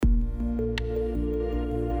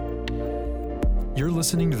You're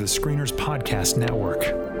listening to the Screeners Podcast Network.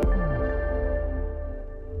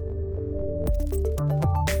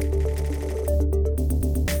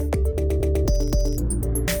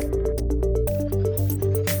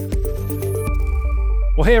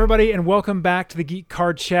 Well, hey everybody, and welcome back to the Geek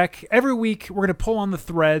Card Check. Every week, we're going to pull on the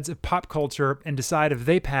threads of pop culture and decide if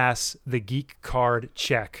they pass the Geek Card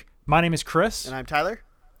Check. My name is Chris. And I'm Tyler.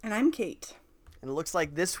 And I'm Kate. And it looks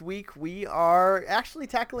like this week we are actually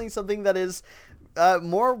tackling something that is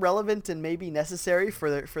more relevant and maybe necessary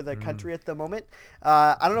for the country at the moment.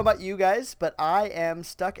 I don't know about you guys, but I am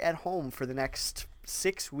stuck at home for the next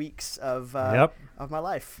 6 weeks of my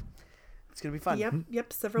life. It's going to be fun.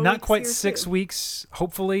 Yep. Several Not weeks quite here 6 too. weeks,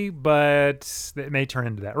 hopefully, but it may turn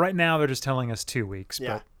into that. Right now, they're just telling us 2 weeks,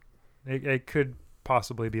 Yeah. but it could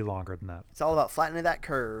possibly be longer than that. It's all about flattening that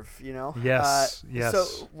curve, you know? Yes, yes.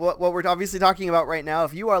 So what we're obviously talking about right now,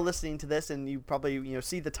 if you are listening to this and you probably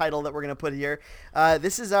see the title that we're going to put here,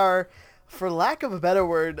 this is our, for lack of a better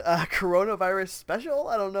word, coronavirus special.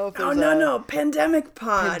 I don't know if there's no, pandemic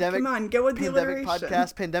pod. Come on, go with the pandemic alliteration.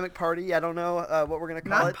 podcast, pandemic party. I don't know what we're going to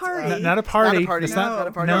call Not it. party. Not a party. Not a party. It's Not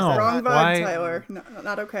a party. No. Wrong vibe, Why? Tyler. No,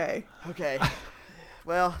 not okay. Okay.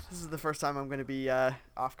 Well, this is the first time I'm going to be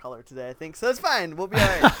off color today, I think. So that's fine. We'll be all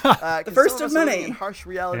right. The first some of us are living many. in harsh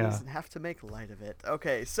realities Yeah. and have to make light of it.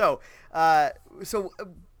 Okay,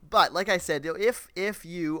 but like I said, if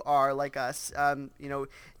you are like us,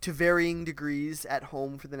 to varying degrees at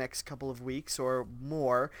home for the next couple of weeks or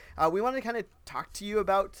more, we want to kind of talk to you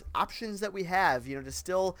about options that we have, to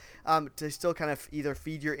still kind of either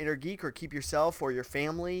feed your inner geek or keep yourself or your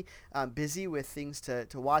family busy with things to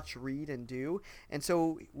watch, read, and do. And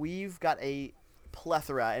so we've got a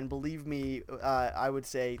plethora, and believe me, I would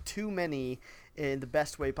say too many, in the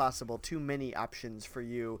best way possible, too many options for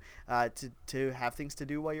you to have things to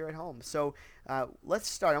do while you're at home. So let's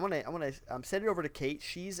start. I want to send it over to Kate.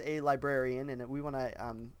 She's a librarian, and we want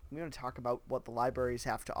to talk about what the libraries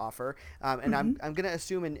have to offer. And I'm going to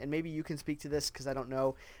assume, and maybe you can speak to this because I don't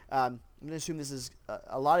know. I'm going to assume this is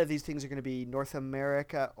a lot of these things are going to be North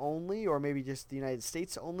America only, or maybe just the United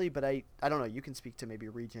States only. But I don't know. You can speak to maybe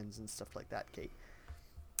regions and stuff like that, Kate.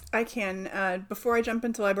 I can. Before I jump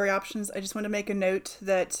into library options, I just want to make a note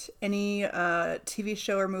that any TV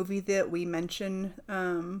show or movie that we mention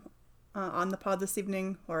on the pod this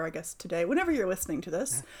evening, or I guess today, whenever you're listening to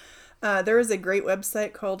this, there is a great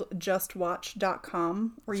website called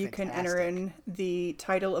justwatch.com where you can enter in the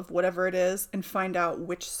title of whatever it is and find out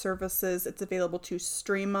which services it's available to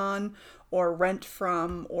stream on or rent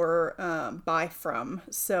from or buy from.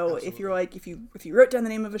 So Absolutely. If you're like, if you wrote down the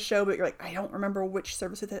name of a show, but you're like, I don't remember which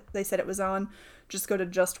service they said it was on, just go to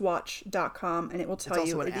justwatch.com and it will tell you.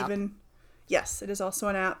 It's also an app. Yes, it is also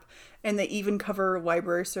an app. And they even cover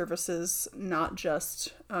library services, not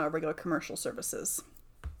just regular commercial services.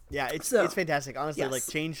 Yeah, it's fantastic. Honestly,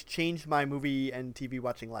 yes. changed my movie and TV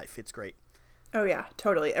watching life. It's great. Oh yeah,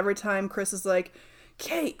 totally. Every time Chris is like,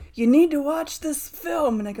 Kate, you need to watch this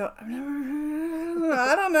film. And I go, I've never heard,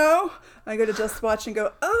 I don't know. I go to Just Watch and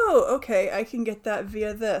go, oh, okay, I can get that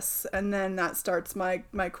via this. And then that starts my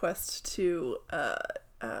quest to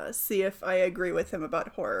see if I agree with him about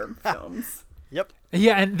horror films. Yep.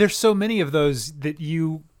 Yeah, and there's so many of those that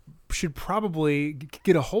you should probably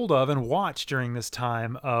get a hold of and watch during this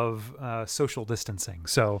time of social distancing.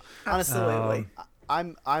 So absolutely.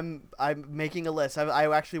 I'm making a list. I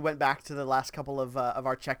actually went back to the last couple of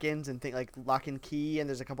our check-ins and think like Lock and Key, and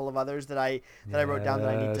there's a couple of others that I wrote down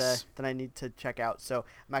that I need to check out. So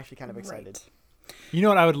I'm actually kind of excited. Right. You know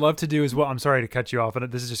what I would love to do as well? I'm sorry to cut you off,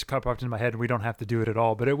 and this is just popped into my head, and we don't have to do it at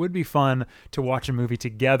all, but it would be fun to watch a movie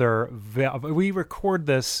together. We record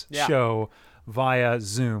this show via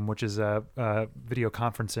Zoom, which is a video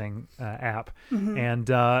conferencing app. Mm-hmm. And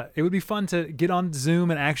it would be fun to get on Zoom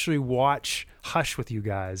and actually watch Hush with you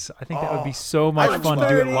guys. I think that would be so much fun to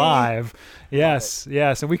do it live. Yes.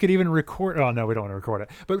 And we could even record. Oh, no, we don't want to record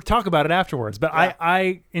it. But talk about it afterwards. But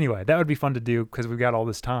anyway, that would be fun to do because we've got all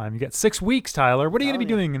this time. You got 6 weeks, Tyler. What are you going to be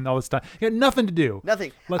doing in all this time? You got nothing to do.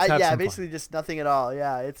 Nothing. Let's have some basically fun. Just nothing at all.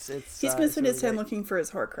 Yeah, it's. He's been spending his time looking for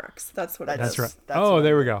his Horcrux. That's what it is. That's right. That's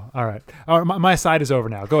there we go. All right. My side is over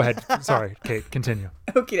now. Go ahead. Sorry, Kate. Continue.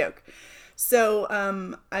 Okie doke.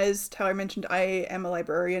 So, as Tyler mentioned, I am a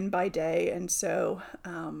librarian by day, and so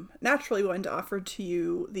naturally wanted to offer to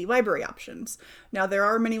you the library options. Now, there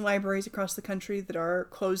are many libraries across the country that are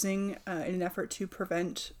closing in an effort to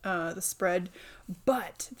prevent the spread,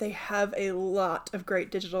 But they have a lot of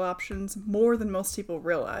great digital options, more than most people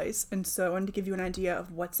realize. And so I wanted to give you an idea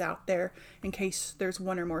of what's out there in case there's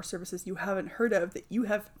one or more services you haven't heard of that you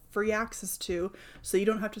have free access to, so you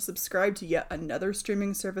don't have to subscribe to yet another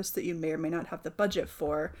streaming service that you may or may not have the budget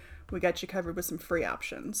for. We got you covered with some free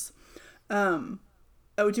options. I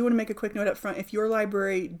do want to make a quick note up front. If your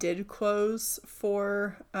library did close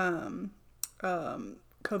for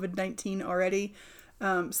COVID-19 already,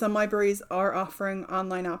 some libraries are offering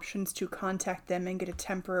online options to contact them and get a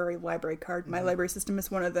temporary library card. My library system is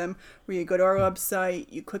one of them, where you go to our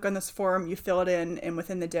website, you click on this form, you fill it in, and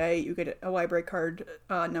within the day you get a library card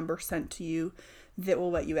number sent to you that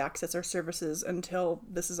will let you access our services until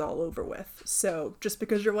this is all over with. So just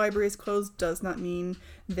because your library is closed does not mean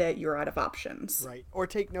that you're out of options. Right. Or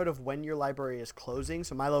take note of when your library is closing.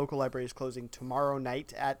 So my local library is closing tomorrow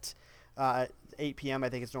night at 8 p.m. I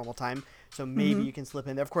think it's normal time. So maybe you can slip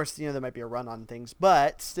in there. Of course, there might be a run on things,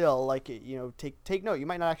 but still, take note. You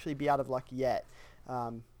might not actually be out of luck yet.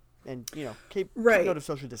 And keep note of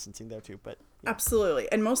social distancing there too. But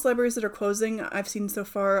absolutely. And most libraries that are closing, I've seen so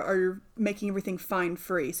far, are making everything fine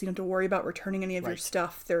free. So you don't have to worry about returning any of your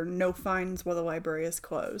stuff. There are no fines while the library is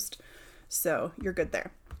closed. So you're good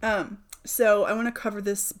there. So I want to cover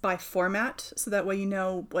this by format, so that way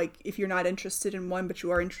if you're not interested in one but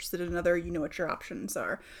you are interested in another, you know what your options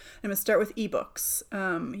are. I'm going to start with ebooks.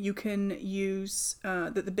 You can use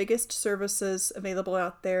the biggest services available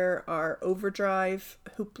out there are Overdrive,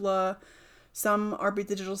 Hoopla, some RB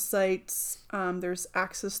Digital sites. There's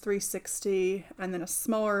Access 360, and then a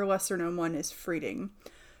smaller, lesser known one is Freeding.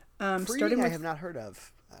 Freeding I have not heard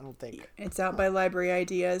of. I don't think. It's out by Library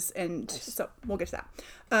Ideas, and so we'll get to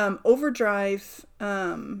that. Overdrive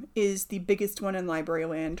is the biggest one in Library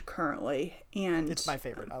Land currently, and it's my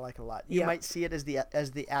favorite. I like it a lot. You might see it as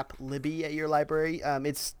the app Libby at your library.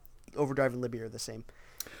 It's Overdrive and Libby are the same.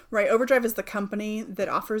 Right. Overdrive is the company that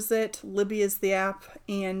offers it. Libby is the app,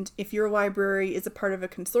 and if your library is a part of a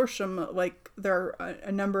consortium, like there are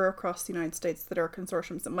a number across the United States that are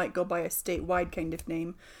consortiums that might go by a statewide kind of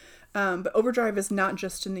name. But Overdrive is not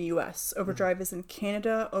just in the US. Overdrive is in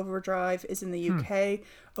Canada. Overdrive is in the UK.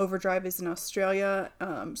 Overdrive is in Australia.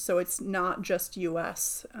 So it's not just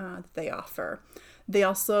US that they offer. They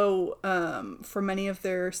also, for many of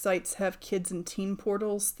their sites, have kids and teen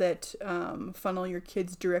portals that funnel your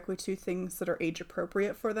kids directly to things that are age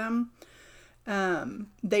appropriate for them.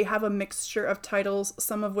 They have a mixture of titles,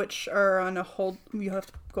 some of which are on a hold. You have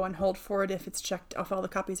to go on hold for it if all the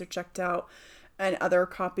copies are checked out. And other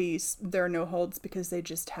copies, there are no holds because they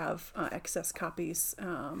just have excess copies.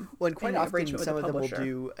 And quite often some of them will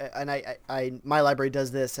do, and my library does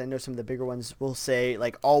this. I know some of the bigger ones will say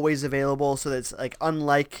always available, so that it's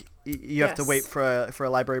unlike you have to wait for a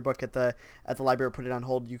library book at the library, put it on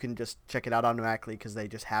hold. You can just check it out automatically because they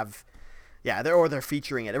just have. Yeah, they're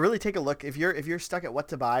featuring it. Really take a look if you're stuck at what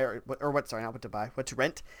to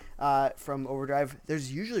rent from Overdrive.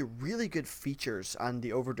 There's usually really good features on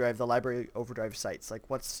the library Overdrive sites. Like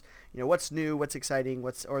what's new, what's exciting,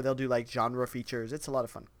 or they'll do genre features. It's a lot of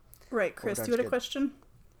fun. Right, Chris, you had a question?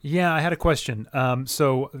 Yeah, I had a question.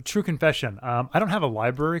 So true confession, I don't have a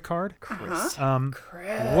library card. Chris.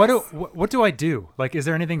 Chris. What do I do? Is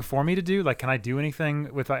there anything for me to do? Can I do anything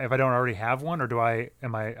if I don't already have one, or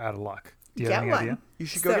am I out of luck? Do you have any idea? You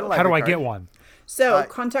should go get a library How do I card. get one? So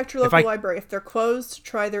contact your local library. If they're closed,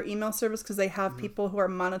 try their email service because they have people who are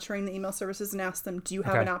monitoring the email services, and ask them, do you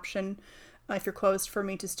have an option if you're closed for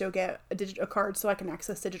me to still get a card so I can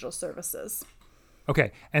access digital services?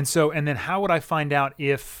 Okay. And then how would I find out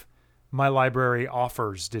if my library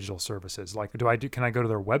offers digital services? Can I go to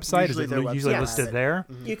their website? Usually Is it usually listed there?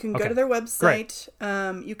 You can go to their website.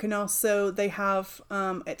 You can also, they have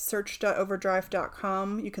at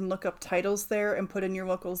search.overdrive.com, you can look up titles there and put in your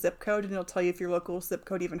local zip code, and it'll tell you if your local zip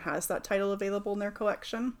code even has that title available in their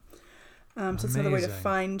collection. So it's another way to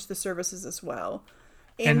find the services as well.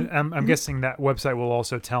 And I'm guessing that website will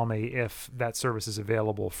also tell me if that service is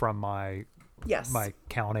available from my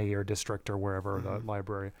county or district or wherever the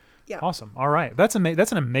library. Yeah. Awesome. All right. That's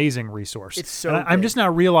an amazing resource. It's so good. I'm just now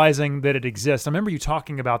realizing that it exists. I remember you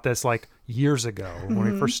talking about this years ago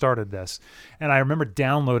when we first started this. And I remember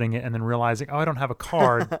downloading it and then realizing, I don't have a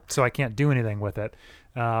card, so I can't do anything with it.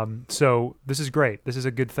 So this is great. This is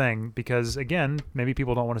a good thing because, again, maybe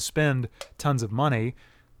people don't want to spend tons of money.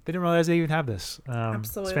 They didn't realize they even have this.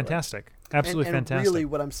 Absolutely. It's fantastic. Absolutely and fantastic. Really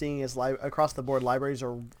what I'm seeing is across the board, libraries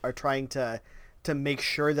are trying to make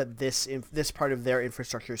sure that this part of their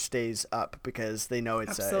infrastructure stays up because they know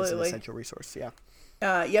it's an essential resource. Yeah.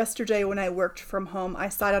 Yesterday when I worked from home, I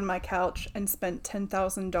sat on my couch and spent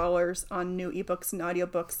 $10,000 on new ebooks and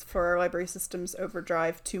audiobooks for our library systems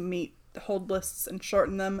Overdrive to meet the hold lists and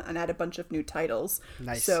shorten them and add a bunch of new titles.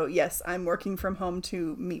 Nice. So yes, I'm working from home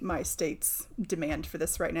to meet my state's demand for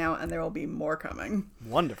this right now, and there will be more coming.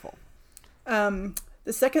 Wonderful.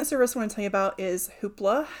 The second service I want to tell you about is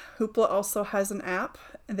Hoopla. Hoopla also has an app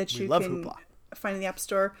that you can find in the App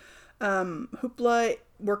Store. Hoopla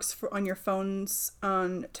works on your phones,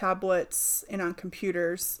 on tablets, and on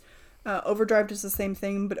computers. Overdrive does the same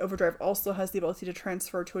thing, but Overdrive also has the ability to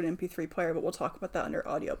transfer to an MP3 player, but we'll talk about that under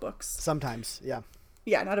audiobooks. Sometimes, yeah.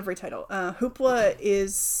 Yeah, not every title. Hoopla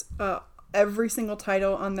is... every single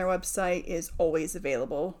title on their website is always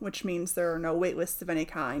available, which means there are no wait lists of any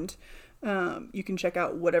kind. You can check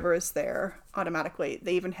out whatever is there automatically.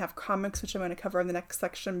 They even have comics, which I'm going to cover in the next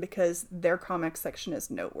section because their comics section is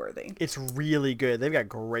noteworthy. It's really good. They've got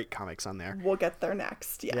great comics on there. We'll get there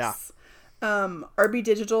next, yes. Yeah. RB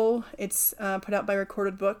Digital, it's put out by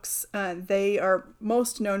Recorded Books. They are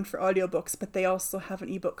most known for audiobooks, but they also have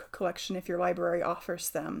an ebook collection if your library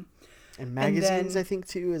offers them. And magazines, I think,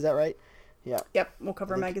 too. Is that right? Yeah. Yep, we'll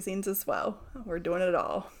cover magazines as well. We're doing it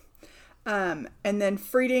all. And then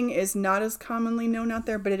Freeding is not as commonly known out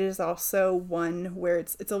there, but it is also one where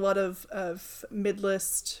it's a lot of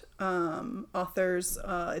mid-list authors.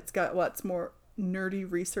 It's got lots more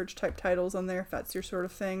nerdy research type titles on there, if that's your sort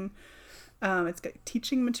of thing. It's got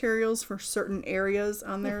teaching materials for certain areas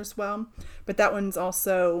on there as well. But that one's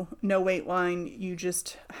also no wait line. You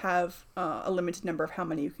just have a limited number of how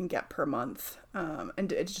many you can get per month.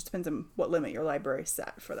 And it just depends on what limit your library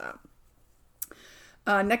set for that.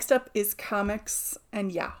 Next up is comics,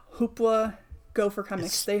 and yeah, Hoopla, go for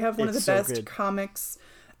comics. They have one of the best comics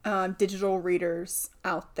digital readers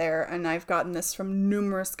out there, and I've gotten this from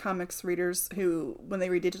numerous comics readers who, when they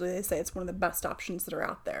read digitally, they say it's one of the best options that are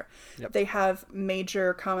out there. Yep. They have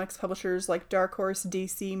major comics publishers like Dark Horse,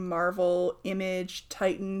 DC, Marvel, Image,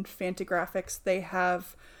 Titan, Fantagraphics. They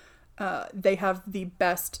have the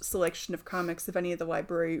best selection of comics of any of the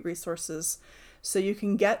library resources. So you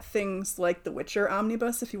can get things like The Witcher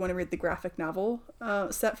Omnibus if you want to read the graphic novel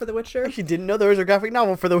set for The Witcher. I actually didn't know there was a graphic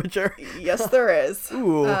novel for The Witcher. Yes, there is.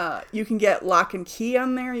 Ooh. You can get Lock and Key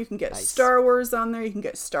on there. You can get Star Wars on there. You can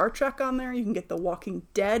get Star Trek on there. You can get The Walking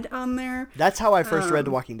Dead on there. That's how I first read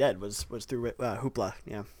The Walking Dead, was through Hoopla.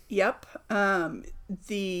 Yeah. Yep.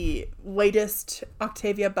 The latest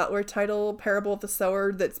Octavia Butler title, Parable of the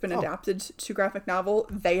Sower, that's been adapted to graphic novel,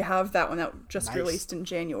 they have that one that just released in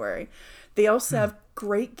January. They also have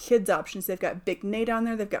great kids options. They've got Big Nate on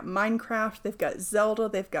there. They've got Minecraft. They've got Zelda.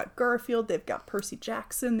 They've got Garfield. They've got Percy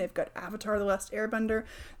Jackson. They've got Avatar: The Last Airbender.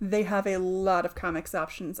 They have a lot of comics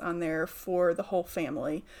options on there for the whole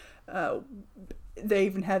family. They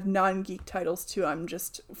even have non-geek titles too. I'm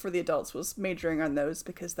just, for the adults, was majoring on those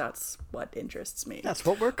because that's what interests me. That's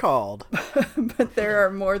what we're called. But there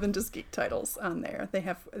are more than just geek titles on there. They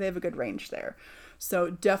have a good range there.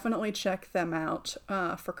 So definitely check them out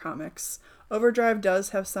for comics. Overdrive does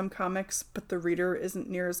have some comics, but the reader isn't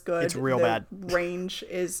near as good. It's real bad. Range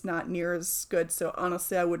is not near as good. So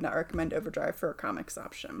honestly, I would not recommend Overdrive for a comics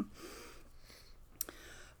option.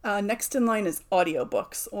 Next in line is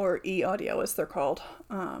audiobooks, or e-audio as they're called.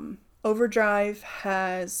 Overdrive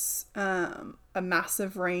has a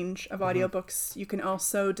massive range of audiobooks. You can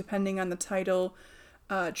also, depending on the title,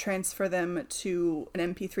 transfer them to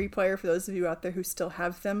an MP3 player for those of you out there who still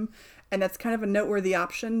have them. And that's kind of a noteworthy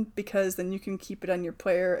option because then you can keep it on your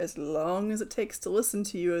player as long as it takes to listen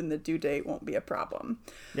to you, and the due date won't be a problem.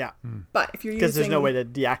 Yeah. But if you're because there's no way to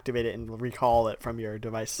deactivate it and recall it from your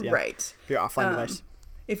device. Yeah. Right. Your offline device.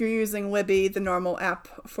 If you're using Libby, the normal app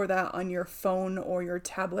for that on your phone or your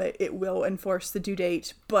tablet, it will enforce the due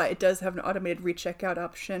date, but it does have an automated recheckout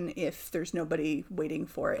option if there's nobody waiting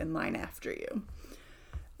for it in line after you.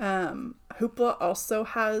 Hoopla also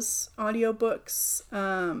has audiobooks.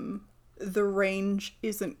 The range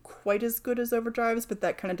isn't quite as good as Overdrive's, but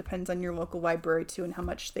that kind of depends on your local library too and how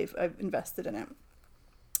much they've invested in it.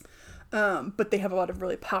 But they have a lot of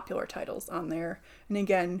really popular titles on there. And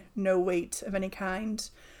again, no wait of any kind.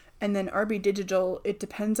 And then RB Digital, it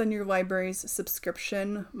depends on your library's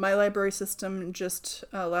subscription. My library system just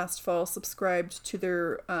last fall subscribed to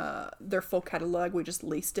their full catalog. We just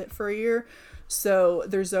leased it for a year. So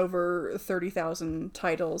there's over 30,000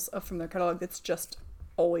 titles from their catalog that's just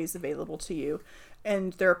always available to you.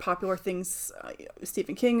 And there are popular things.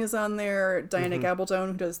 Stephen King is on there. Diana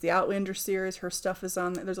Gabaldon, who does the Outlander series, her stuff is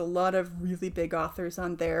on there. There's a lot of really big authors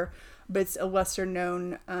on there, but it's a lesser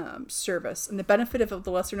known service. And the benefit of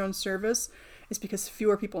the lesser known service is because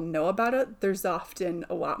fewer people know about it. There's often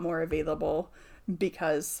a lot more available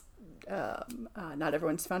because not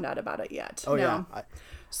everyone's found out about it yet. Oh, now, yeah.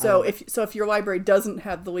 So if your library doesn't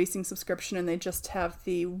have the leasing subscription and they just have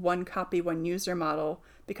the one copy, one user model,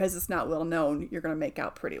 because it's not well known, you're going to make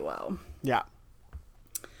out pretty well. Yeah.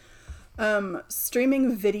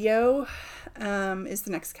 Streaming video is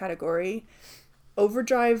the next category.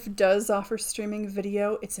 Overdrive does offer streaming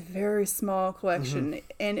video. It's a very small collection,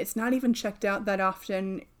 and it's not even checked out that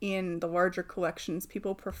often in the larger collections.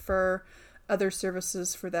 People prefer other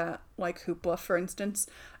services for that, like Hoopla, for instance.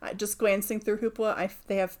 Just glancing through Hoopla,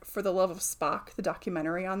 they have For the Love of Spock, the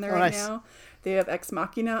documentary, on there right now. They have Ex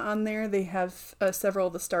Machina on there. They have several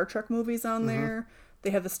of the Star Trek movies on there. They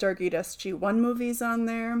have the Stargate SG-1 movies on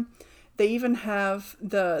there. They even have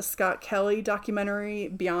the Scott Kelly documentary,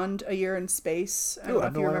 Beyond a Year in Space. I don't know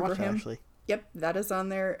if you remember him. Actually. Yep, that is on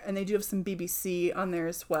there. And they do have some BBC on there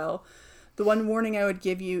as well. The one warning I would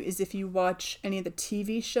give you is if you watch any of the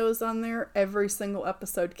TV shows on there, every single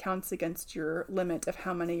episode counts against your limit of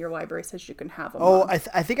how many your library says you can have a month.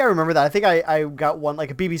 I think I remember that. I think I got one,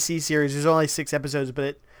 like a BBC series. There's only 6 episodes,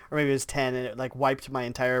 but or maybe it was 10, and it like wiped my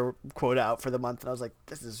entire quota out for the month. And I was like,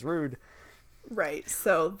 this is rude. Right,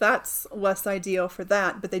 so that's less ideal for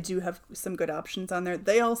that, but they do have some good options on there.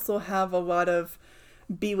 They also have a lot of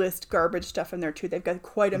B-list garbage stuff in there too. They've got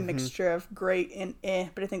quite a mixture of great and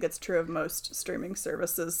but I think that's true of most streaming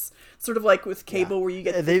services. Sort of like with cable where you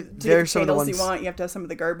get the channels you want, you have to have some of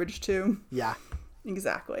the garbage too. Yeah.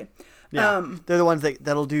 Exactly. Yeah. They're the ones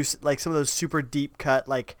that'll do like some of those super deep cut,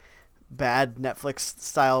 like bad Netflix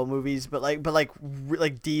style movies, but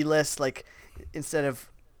like D-list, like instead of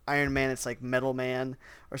Iron Man, it's like Metal Man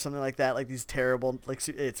or something like that. Like these terrible, like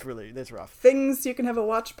it's rough. Things you can have a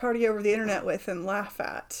watch party over the internet with and laugh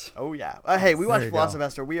at. Oh yeah. Hey, we watched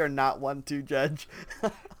Velocipastor. We are not one to judge.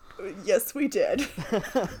 Yes, we did.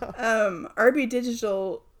 RB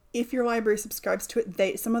Digital, if your library subscribes to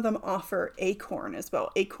it, some of them offer Acorn as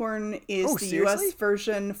well. Acorn is the seriously? US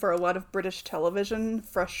version for a lot of British television,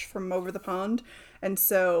 fresh from over the pond. And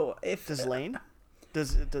so Does Lane?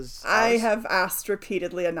 Does I have asked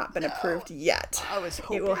repeatedly and not been approved yet. I was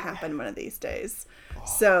hoping. It will happen one of these days.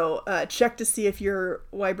 So check to see if your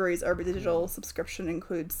library's RB Digital subscription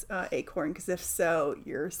includes Acorn, because if so,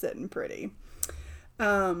 you're sitting pretty.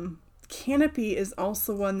 Canopy is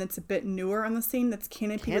also one that's a bit newer on the scene. That's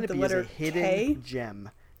Canopy with the letter K. Is a hidden gem.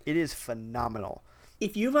 It is phenomenal.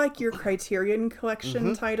 If you like your Criterion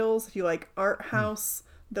Collection titles, if you like Art House,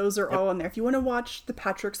 those are all in there. If you want to watch the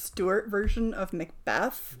Patrick Stewart version of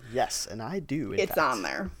Macbeth, yes, and I do. It's on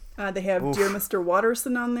there. They have Dear Mr.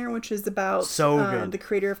 Watterson on there, which is about the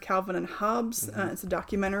creator of Calvin and Hobbes. It's a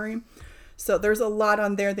documentary. So there's a lot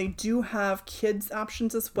on there. They do have kids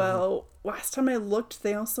options as well. Last time I looked,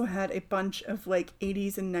 they also had a bunch of like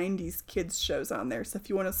 80s and 90s kids shows on there. So if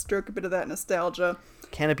you want to stroke a bit of that nostalgia,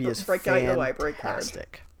 Canopy is break out your library card.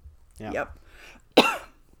 Yeah. Yep.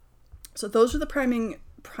 So those are the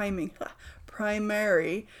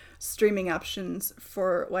primary streaming options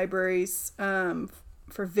for libraries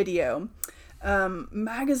for video.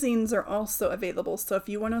 Magazines are also available, so if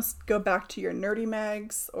you want to go back to your nerdy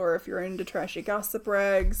mags, or if you're into trashy gossip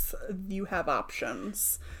rags, you have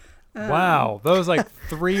options. Wow, those like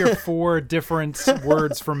 3 or 4 different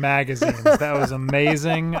words for magazines. That was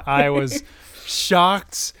amazing. I was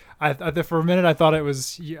shocked. For a minute, I thought it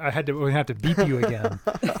was we have to beep you again,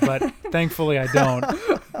 but thankfully I don't.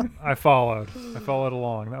 I followed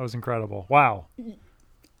along. That was incredible. Wow.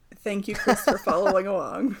 Thank you, Chris, for following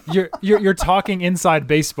along. You're talking inside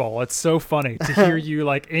baseball. It's so funny to hear you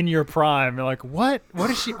like in your prime. You're like, what?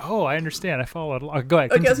 What is she? Oh, I understand. I followed along. Go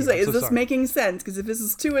ahead. Okay, I was gonna say, is this making sense? Because if this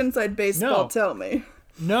is too inside baseball, tell me.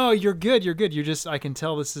 No, you're good. You're good. I can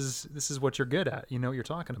tell this is what you're good at. You know what you're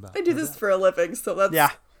talking about. I do this for a living, so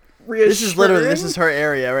that's reassuring. This is her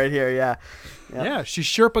area right here. Yeah. Yep. Yeah, she's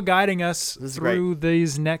Sherpa guiding us through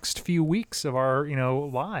these next few weeks of our,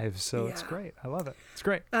 lives. So it's great. I love it. It's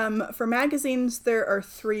great. For magazines, there are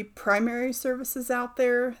 3 primary services out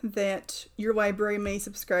there that your library may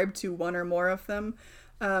subscribe to, one or more of them.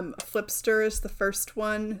 Flipster is the first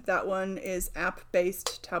one. That one is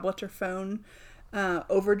app-based, tablet or phone.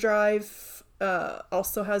 Overdrive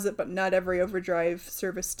also has it, but not every Overdrive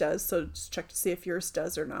service does. So just check to see if yours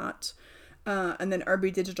does or not. And then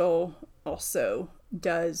RB Digital also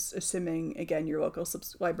does, assuming, again, your local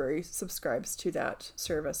library subscribes to that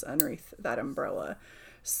service underneath that umbrella.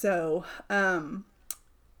 So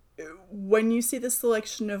when you see the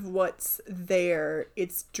selection of what's there,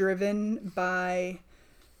 it's driven by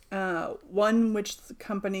One, which the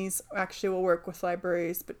companies actually will work with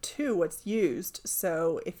libraries, but two, what's used.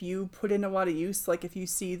 So if you put in a lot of use, like if you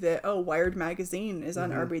see that, Wired Magazine is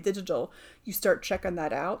on RB Digital, you start checking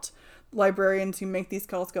that out. Librarians who make these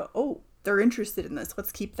calls go, they're interested in this.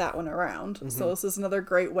 Let's keep that one around. So this is another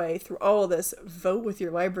great way through all of this. Vote with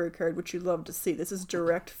your library card, which you love to see. This is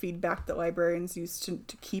direct feedback that librarians use to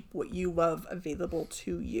keep what you love available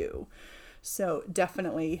to you. So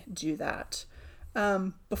definitely do that.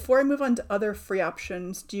 Before I move on to other free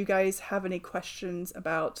options, do you guys have any questions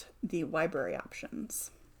about the library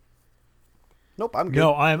options? Nope, I'm good.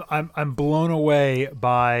 No, I'm blown away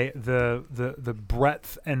by the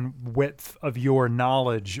breadth and width of your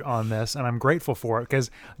knowledge on this, and I'm grateful for it because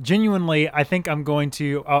genuinely, I think I'm going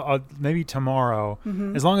to maybe tomorrow,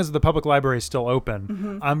 as long as the public library is still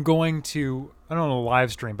open, I'm going to. I don't know,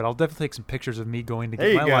 live stream, but I'll definitely take some pictures of me going to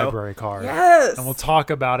get my library card. Yes, and we'll talk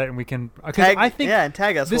about it, and we can. Tag, I think and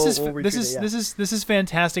tag us. This is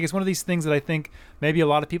fantastic. It's one of these things that I think maybe a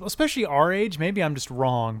lot of people, especially our age, maybe I'm just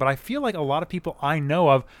wrong, but I feel like a lot of people I know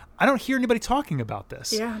of, I don't hear anybody talking about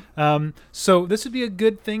this. Yeah. So this would be a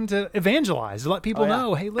good thing to evangelize, to let people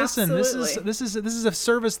know. Hey, listen, Absolutely. this is a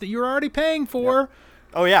service that you're already paying for. Yep.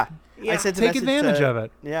 Oh yeah. Yeah. I sent a Take message advantage of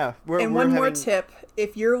it. Yeah. One more tip.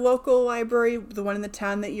 If your local library, the one in the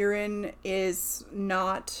town that you're in, is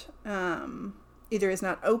not either is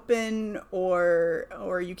not open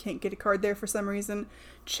or you can't get a card there for some reason,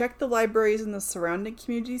 check the libraries in the surrounding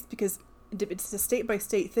communities because it's a state by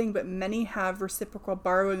state thing, but many have reciprocal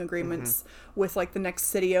borrowing agreements with like the next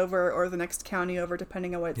city over or the next county over,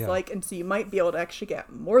 depending on what it's like. And so you might be able to actually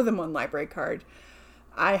get more than one library card.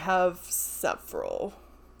 I have several.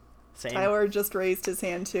 Same. Tyler just raised his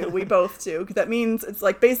hand too. We both do. That means it's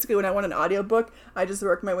like basically when I want an audiobook, I just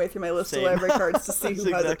work my way through my list of library cards to see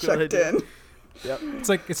who has it checked in. Yep.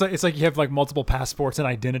 It's like you have like multiple passports and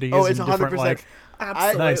identities. Oh, it's and 100%. different, like,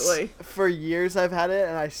 Absolutely. For years I've had it,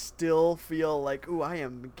 and I still feel like, ooh, I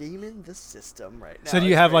am gaming the system right now. So do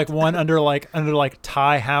you have like one under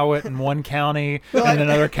Ty Howard in one county, and in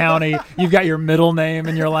another county you've got your middle name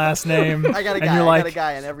and your last name. I got a guy. And you're I got a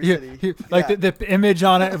guy in every city. Like the image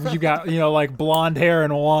on it, you got like blonde hair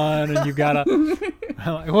in one, and you've got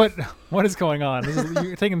like what is going on?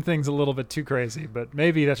 You're taking things a little bit too crazy, but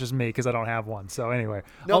maybe that's just me because I don't have one. So anyway,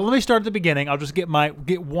 let me start at the beginning. I'll just get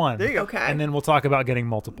one. There you go. Okay. And then we'll talk about getting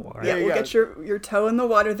multiple. All right? Yeah, we'll get your toe in the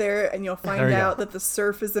water there, and you'll find out that the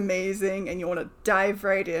surf is amazing, and you want to dive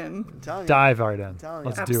right in. Dive right in. Let's do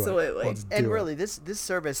it. Absolutely. Let's do and it. really, this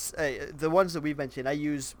service, the ones that we've mentioned, I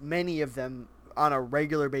use many of them on a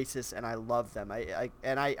regular basis, and I love them.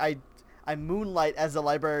 I moonlight as a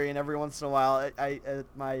librarian every once in a while at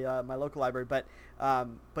my local library, but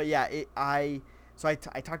yeah, I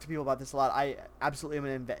talk to people about this a lot. I absolutely am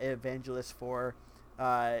an evangelist for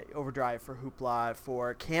Overdrive, for Hoopla,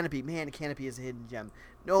 for Canopy. Man, Canopy is a hidden gem.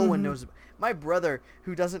 No one knows. My brother,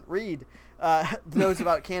 who doesn't read, knows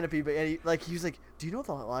about Canopy, but he was like, "Do you know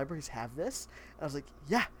the libraries have this?" And I was like,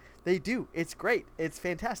 "Yeah, they do. It's great. It's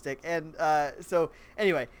fantastic." And so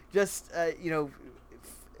anyway, just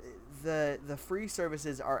the free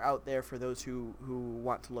services are out there for those who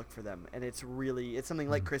want to look for them, and it's something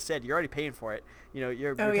like Chris said, you're already paying for it.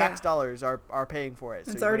 Your tax dollars are paying for it.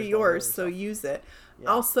 So it's already yours, so use it. Yeah.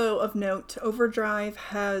 Also of note, Overdrive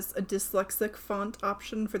has a dyslexic font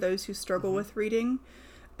option for those who struggle with reading.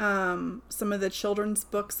 Some of the children's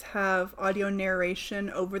books have audio narration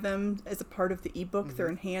over them as a part of the ebook. They're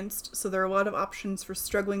enhanced, so there are a lot of options for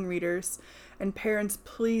struggling readers. And parents,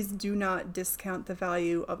 please do not discount the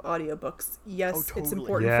value of audiobooks. Yes, totally. It's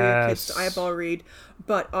important for your kids to eyeball read,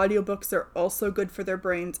 but audiobooks are also good for their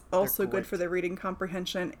brains, also good for their reading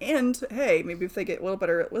comprehension. And hey, maybe if they get a little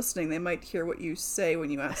better at listening, they might hear what you say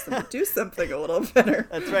when you ask them to do something a little better.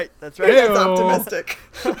 That's right. It's optimistic.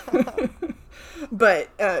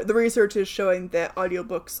 But the research is showing that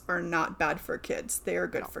audiobooks are not bad for kids. They are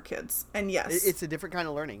good for kids. And yes, it's a different kind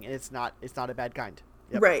of learning, and it's not a bad kind.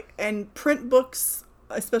 Yep. Right. And print books,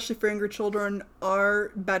 especially for younger children,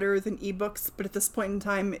 are better than ebooks. But at this point in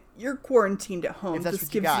time, you're quarantined at home. This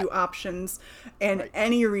gives you options. And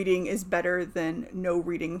any reading is better than no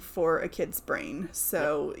reading for a kid's brain.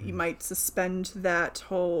 So you might suspend that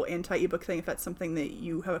whole anti-ebook thing if that's something that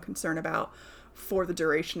you have a concern about for the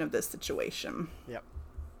duration of this situation. Yep.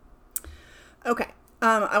 Okay.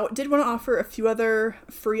 I did want to offer a few other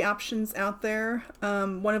free options out there,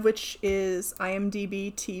 one of which is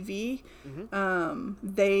IMDb TV.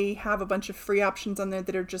 They have a bunch of free options on there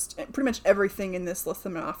that are just pretty much everything in this list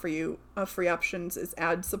I'm going to offer you of free options is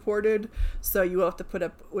ad supported, so you will have to put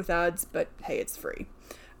up with ads, but hey, it's free.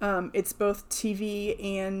 It's both TV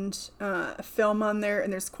and film on there,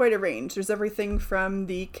 and there's quite a range. There's everything from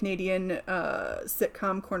the Canadian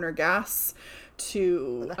sitcom Corner Gas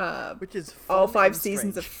to which is all 5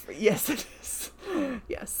 seasons of... Yes, it is.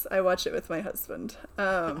 Yes, I watch it with my husband.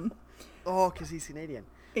 Because he's Canadian.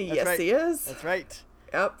 Yes, right. He is. That's right.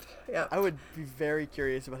 Yep. I would be very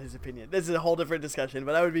curious about his opinion. This is a whole different discussion,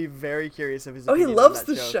 but I would be very curious of his opinion. He loves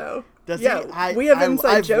the show. Does he? We have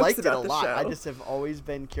inside jokes liked about it a the lot. show. I just have always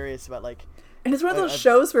been curious about, like... And it's one of those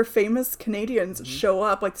shows where famous Canadians show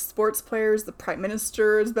up, like sports players, the Prime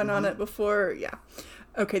Minister has been on it before. Yeah.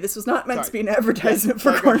 Okay, this was not meant to be an advertisement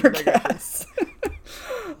for Corner Gas.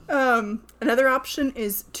 Another option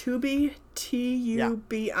is Tubi,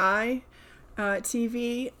 Tubi.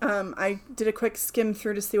 TV. I did a quick skim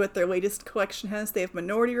through to see what their latest collection has. They have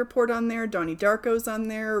Minority Report on there, Donnie Darko's on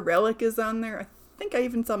there, Relic is on there. I think I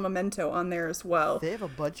even saw Memento on there as well. They have a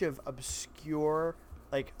bunch of obscure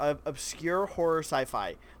horror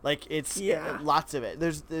sci-fi. Like, it's lots of it.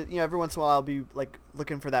 There's every once in a while I'll be like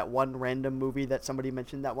looking for that one random movie that somebody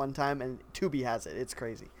mentioned that one time, and Tubi has it. It's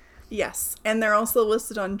crazy. Yes, and they're also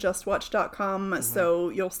listed on JustWatch.com, so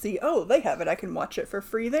you'll see, they have it. I can watch it for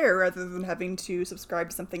free there rather than having to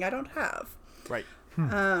subscribe to something I don't have. Right.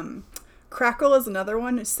 Crackle is another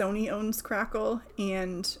one. Sony owns Crackle,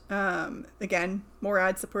 and again, more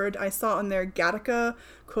ad-supported. I saw on there Gattaca,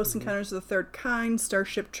 Close Encounters of the Third Kind,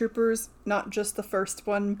 Starship Troopers, not just the first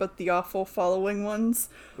one, but the awful following ones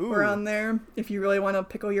were on there, if you really want to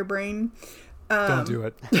pickle your brain. Don't do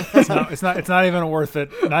it. It's not even worth it.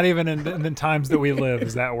 Not even in the times that we live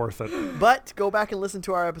is that worth it. But go back and listen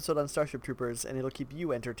to our episode on Starship Troopers, and it'll keep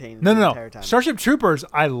you entertained the entire time. Starship Troopers,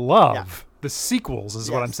 I love. Yeah. The sequels is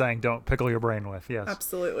what I'm saying. Don't pickle your brain with. Yes,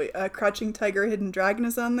 absolutely. Crouching Tiger, Hidden Dragon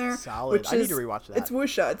is on there. Solid. I need to rewatch that. It's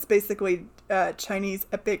wuxia. It's basically Chinese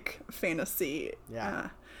epic fantasy.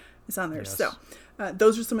 Is on there. Yes. So.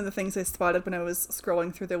 Those are some of the things I spotted when I was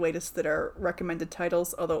scrolling through the latest that are recommended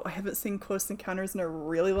titles, although I haven't seen Close Encounters in a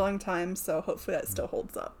really long time, so hopefully that still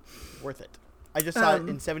holds up. Worth it. I just saw it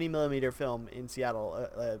in 70mm film in Seattle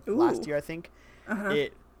last year, I think.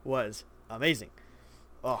 It was amazing.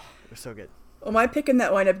 Oh, it was so good. Well, my pick in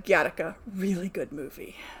that lineup, Gattaca. Really good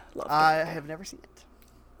movie. Love Gattaca. I have never seen it.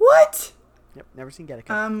 What? Yep, never seen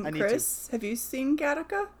Gattaca. Chris, have you seen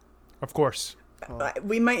Gattaca? Of course.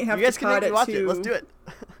 We might have to pod it watch to Let's do it.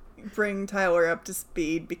 bring Tyler up to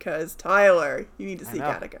speed, because Tyler, you need to see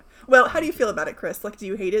Gattaca. Well, how do you feel about it, Chris? Like, do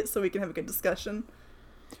you hate it, so we can have a good discussion?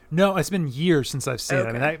 No, it's been years since I've seen it.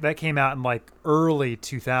 I mean, that came out in like early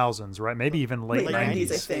 2000s, right? Maybe even late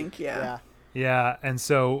 90s. I think. Yeah, and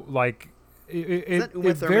so like it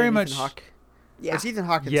with very much. Ethan Hawke? Yeah, it's Ethan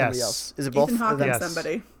Hawke and somebody else. Is it both? Ethan Hawke and yes.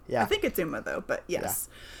 somebody. Yeah, I think it's Uma though, but yes.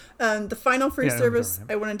 Yeah. The final free service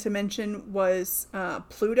I wanted to mention was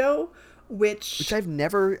Pluto, which I've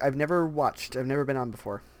never watched. I've never been on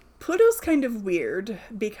before. Pluto's kind of weird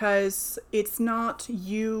because it's not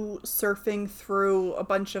you surfing through a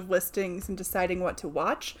bunch of listings and deciding what to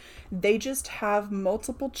watch. They just have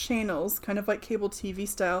multiple channels, kind of like cable TV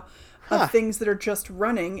style, of things that are just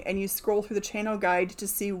running, and you scroll through the channel guide to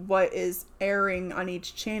see what is airing on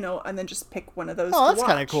each channel, and then just pick one of those to watch. Oh, that's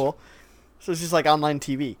kind of cool. So it's just like online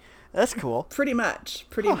TV. That's cool. Pretty much.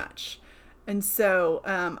 And so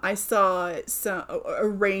I saw a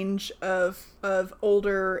range of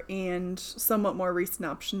older and somewhat more recent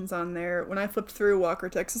options on there. When I flipped through, Walker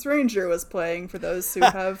Texas Ranger was playing, for those who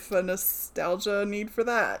have a nostalgia need for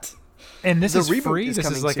that. And this is free? This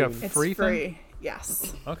is like a free thing? Free,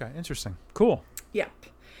 yes. Okay, interesting. Cool. Yep.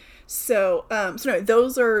 So no,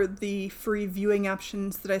 those are the free viewing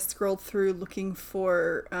options that I scrolled through looking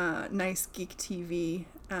for nice geek TV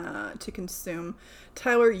to consume.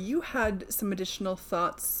 Tyler, you had some additional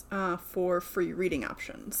thoughts for free reading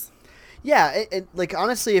options. Yeah, like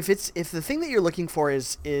honestly, if the thing that you're looking for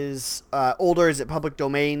is older, is it public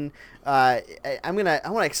domain? I want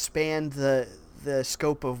to expand the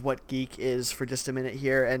scope of what geek is for just a minute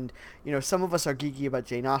here, and some of us are geeky about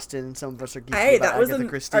Jane Austen, some of us are geeky about Agatha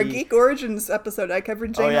Christie. Our Geek Origins episode. I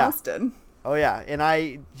covered Jane Austen. Oh yeah, and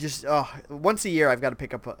I just once a year I've got to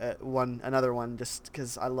pick up another one just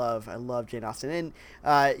because I love Jane Austen, and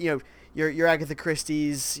your Agatha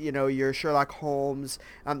Christie's, your Sherlock Holmes.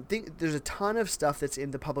 There's a ton of stuff that's in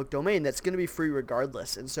the public domain that's going to be free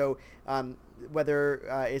regardless, and so whether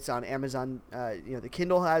it's on Amazon, the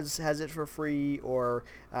Kindle has it for free, or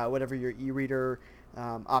whatever your e-reader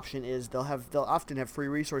option is, they'll often have free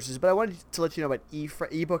resources. But I wanted to let you know about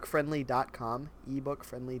ebookfriendly.com.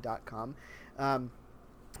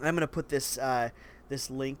 I'm going to put this this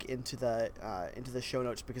link into the show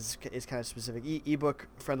notes because it's kind of specific.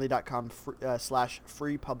 ebookfriendly.com /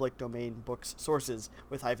 free public domain books sources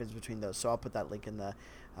with hyphens between those. So I'll put that link in the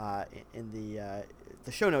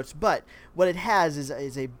show notes. But what it has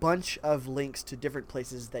is a bunch of links to different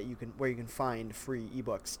places where you can find free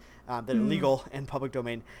ebooks that are legal and public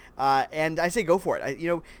domain. And I say go for it.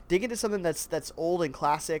 Dig into something that's old and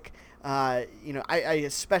classic. I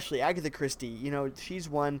especially Agatha Christie. She's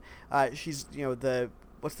one. She's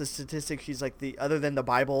what's the statistic? She's like other than the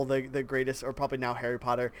Bible, the greatest, or probably now Harry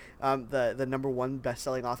Potter, the number one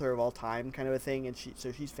best-selling author of all time, kind of a thing. And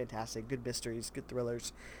she's fantastic. Good mysteries, good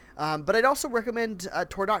thrillers. But I'd also recommend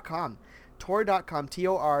Tor.com. Tor.com,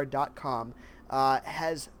 Tor.com,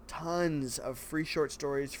 has tons of free short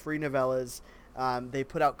stories, free novellas. They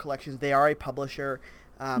put out collections. They are a publisher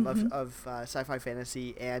of sci-fi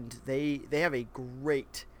fantasy, and they have a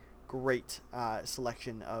great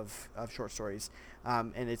selection of short stories,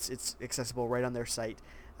 and it's accessible right on their site.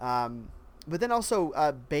 But then also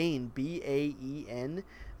Baen, Baen.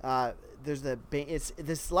 There's the Baen.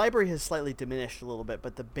 This library has slightly diminished a little bit,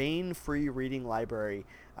 but the Baen Free Reading Library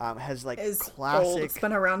has classic. Old. It's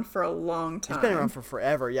been around for a long time. It's been around for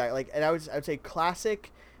forever. Yeah, and I would say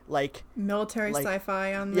classic. Military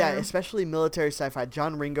sci-fi on there. Yeah, especially military sci-fi.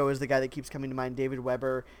 John Ringo is the guy that keeps coming to mind. David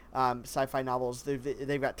Weber, sci-fi novels.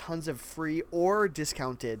 They've got tons of free or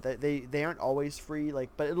discounted. They aren't always free,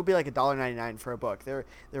 but it'll be like $1.99 for a book. They're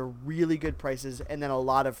really good prices, and then a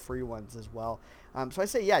lot of free ones as well. So I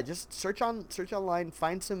say, yeah, just search online,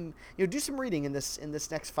 find some, do some reading in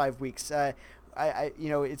this next 5 weeks.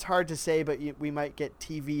 It's hard to say, but we might get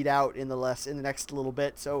TV'd out in the next little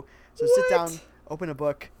bit. So sit down. Open a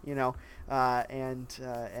book, and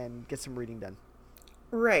get some reading done.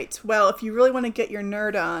 Right. Well, if you really want to get your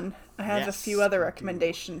nerd on, I have a few other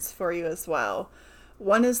recommendations for you as well.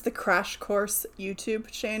 One is the Crash Course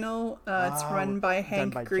YouTube channel. It's run by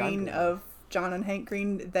Hank Green of John and Hank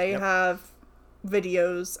Green. They have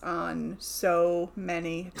videos on so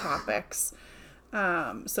many topics.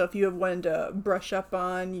 So if you have wanted to brush up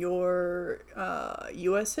on your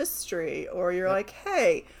U.S. history, or you're like,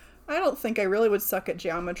 hey, I don't think I really would suck at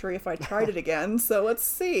geometry if I tried it again, so let's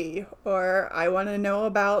see. Or I want to know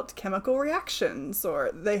about chemical reactions, or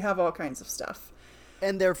they have all kinds of stuff.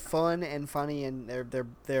 And they're fun and funny, and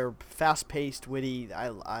they're fast-paced, witty.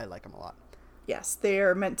 I like them a lot. Yes, they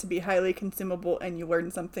are meant to be highly consumable, and you learn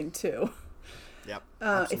something too. Yep.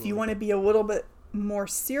 If you want to be a little bit more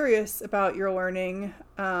serious about your learning,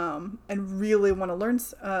 and really want to learn,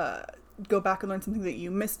 go back and learn something that you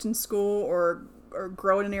missed in school, or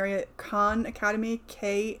grow in an area, Khan Academy,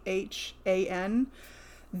 Khan.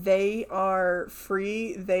 They are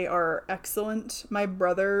free. They are excellent. My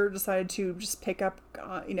brother decided to just pick up,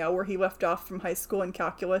 where he left off from high school in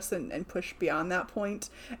calculus and push beyond that point,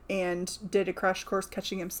 and did a crash course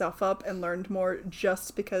catching himself up and learned more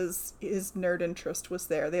just because his nerd interest was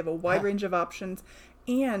there. They have a wide range of options,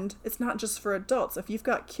 and it's not just for adults. If you've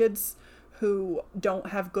got kids who don't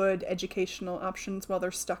have good educational options while they're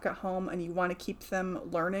stuck at home and you want to keep them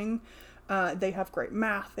learning, they have great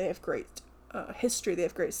math, they have great history, they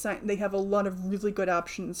have great science, they have a lot of really good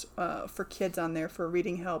options for kids on there for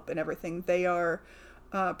reading help and everything. They are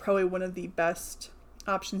probably one of the best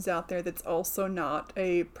options out there that's also not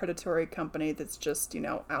a predatory company that's just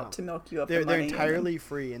out to milk you up. They're entirely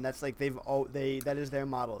free, and that's that is their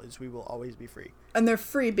model, is we will always be free. And they're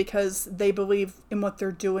free because they believe in what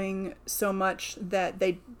they're doing so much that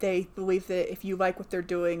they believe that if you like what they're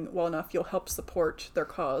doing well enough, you'll help support their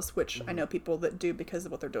cause, which I know people that do because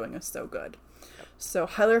of what they're doing is so good. Yep. So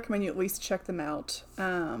highly recommend you at least check them out.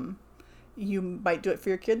 You might do it for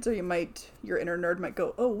your kids, or your inner nerd might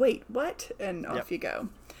go, oh, wait, what? And off you go.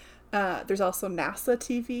 There's also NASA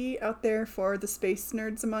TV out there for the space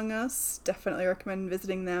nerds among us. Definitely recommend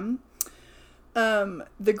visiting them.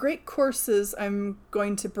 The great courses I'm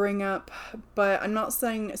going to bring up, but I'm not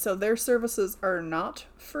saying, so their services are not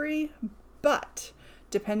free, but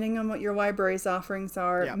depending on what your library's offerings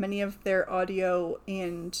are, many of their audio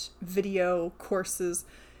and video courses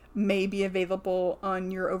may be available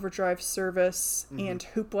on your Overdrive service, and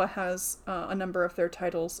Hoopla has a number of their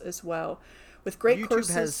titles as well. With great YouTube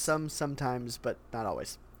courses, has some sometimes, but not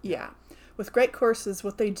always. Yeah. With great courses,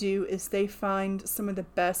 what they do is they find some of the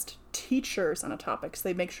best teachers on a topic. So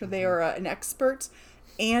they make sure they are an expert,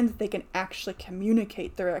 and they can actually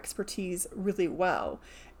communicate their expertise really well.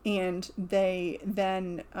 and they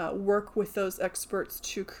then work with those experts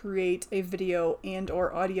to create a video and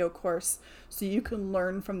or audio course so you can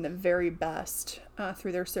learn from the very best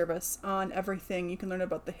through their service on everything. You can learn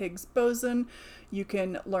about the Higgs boson, you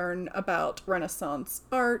can learn about Renaissance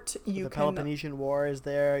art, The Peloponnesian War is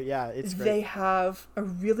there. Yeah, it's great. They have a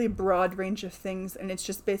really broad range of things, and it's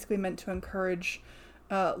just basically meant to encourage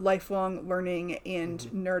lifelong learning and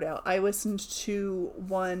nerd out. I listened to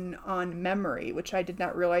one on memory, which I did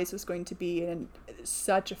not realize was going to be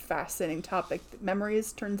such a fascinating topic.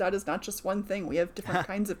 Memories, turns out, is not just one thing. We have different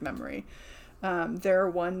kinds of memory. There are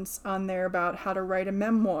ones on there about how to write a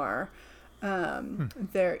memoir.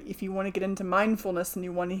 There, if you want to get into mindfulness and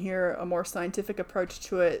you want to hear a more scientific approach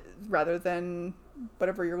to it rather than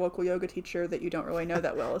whatever your local yoga teacher that you don't really know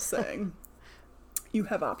that well is saying, you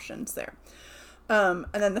have options there. And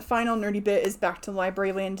then the final nerdy bit is back to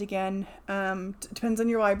Library Land again. Depends on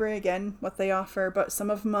your library, again, what they offer, but some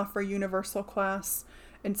of them offer Universal Class,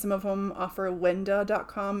 and some of them offer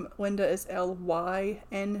lynda.com. Lynda is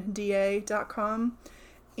lynda.com.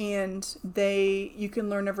 And you can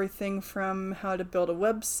learn everything from how to build a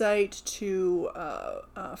website to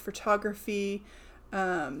photography.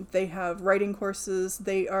 They have writing courses.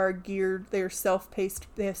 They are self-paced.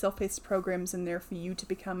 They have self-paced programs in there for you to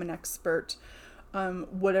become an expert.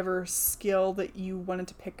 Whatever skill that you wanted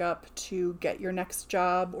to pick up to get your next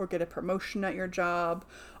job or get a promotion at your job,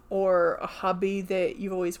 or a hobby that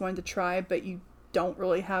you've always wanted to try but you don't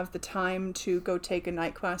really have the time to go take a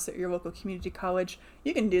night class at your local community college,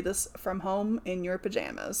 you can do this from home in your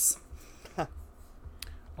pajamas.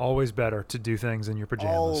 Always better to do things in your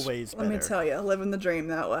pajamas. Always better. Let me tell you, living the dream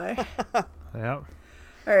that way. Yeah.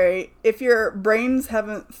 All right. If your brains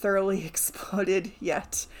haven't thoroughly exploded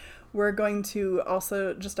yet, we're going to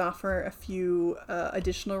also just offer a few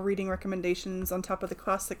additional reading recommendations on top of the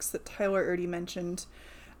classics that Tyler already mentioned.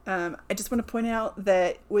 I just want to point out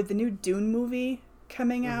that with the new Dune movie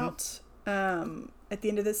coming out at the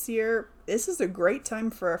end of this year, this is a great time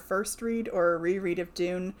for a first read or a reread of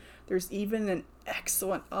Dune. There's even an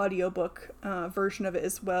excellent audiobook version of it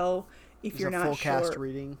as well. If you're not sure. Full cast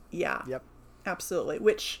reading. Yeah. Yep. Absolutely.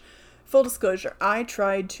 Which, full disclosure, I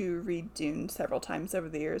tried to read Dune several times over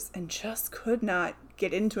the years and just could not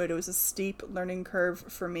get into it. It was a steep learning curve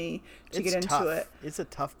for me to get into it. It's a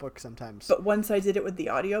tough book sometimes. But once I did it with the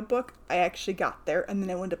audiobook, I actually got there, and then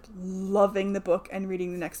I wound up loving the book and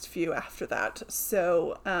reading the next few after that.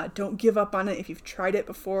 So don't give up on it if you've tried it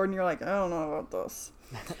before and you're like, I don't know about this.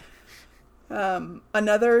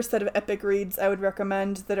 Another set of epic reads I would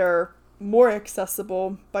recommend that are more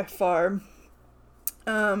accessible by far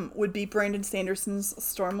would be Brandon Sanderson's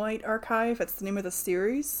Stormlight Archive. That's the name of the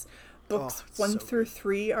series. Books 1 through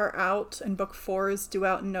 3 are out, and book 4 is due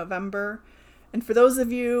out in November. And for those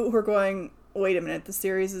of you who are going, wait a minute, the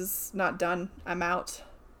series is not done, I'm out,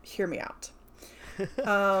 hear me out.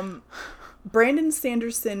 Brandon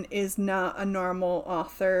Sanderson is not a normal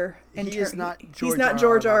author. He's not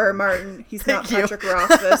George R. R. Martin. He's not Patrick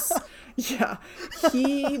Rothfuss. Yeah.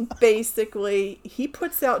 He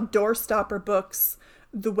puts out doorstopper books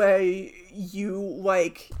the way you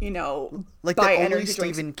like the only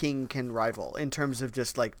Stephen King can rival in terms of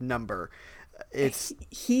just like number.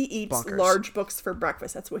 He eats bonkers. Large books for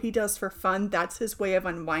breakfast. That's what he does for fun. That's his way of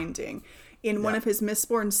unwinding. In one of his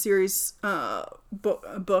Mistborn series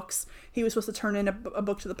books, he was supposed to turn in a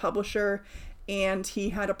book to the publisher, and he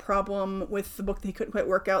had a problem with the book that he couldn't quite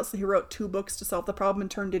work out, so he wrote 2 books to solve the problem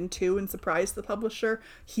and turned in 2 and surprised the publisher.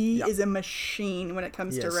 He is a machine when it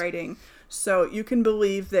comes to writing. So you can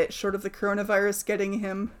believe that short of the coronavirus getting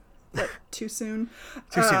him, too soon?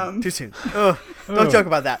 Too soon. Don't joke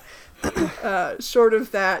about that. Short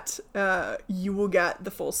of that, you will get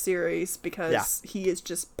the full series because he is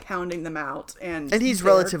just pounding them out, and he's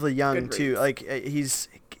relatively young too. Like he's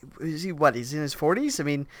in his 40s? I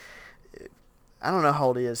mean, I don't know how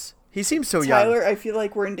old he is. He seems so young. Tyler, I feel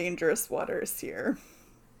like we're in dangerous waters here.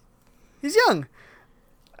 He's young.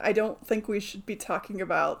 I don't think we should be talking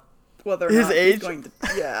about whether or his not age. He's going to.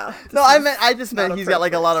 Yeah. No, I just meant he's got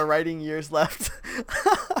like a lot of writing years left.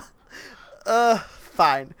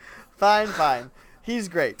 Fine. He's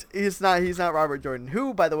great. He's not Robert Jordan,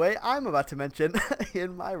 who, by the way, I'm about to mention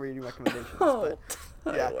in my reading recommendations. Oh,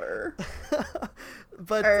 Tyler.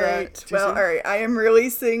 But all right. All right. I am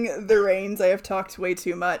releasing the reins. I have talked way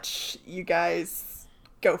too much. You guys,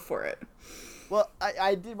 go for it. Well,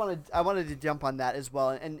 I wanted to jump on that as well,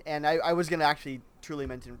 and I was gonna actually truly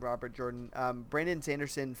mention Robert Jordan. Brandon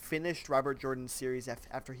Sanderson finished Robert Jordan's series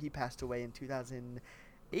after he passed away in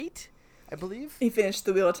 2008. I believe. He finished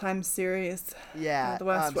the Wheel of Time series. Yeah. The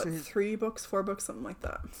last, so 3 books, 4 books, something like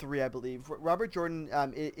that. 3, I believe. Robert Jordan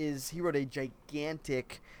he wrote a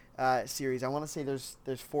gigantic series. I want to say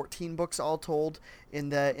there's 14 books all told in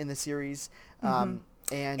the series. And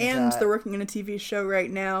they're working on a TV show right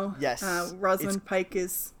now. Yes. Rosamund Pike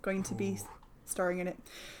is going to be starring in it.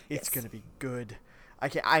 It's going to be good.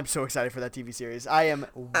 I'm so excited for that TV series. I am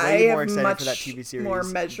way more excited for that TV series. More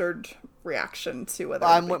measured reaction to whether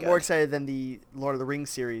I'm more excited than the Lord of the Rings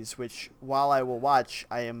series, which while I will watch,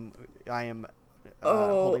 I am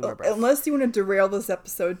holding my breath. Unless you want to derail this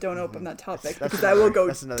episode, don't open that topic because I will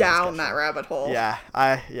go down that rabbit hole. Yeah,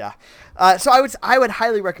 so I would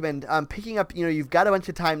highly recommend picking up. You've got a bunch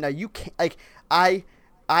of time now. You can't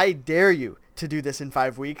I dare you to do this in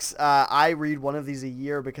 5 weeks. I read one of these a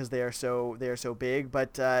year because they are so big.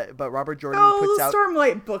 But Robert Jordan puts out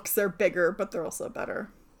Stormlight books. They're bigger, but they're also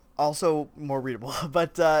better. Also more readable.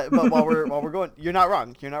 But while we're going, you're not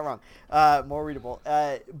wrong. More readable.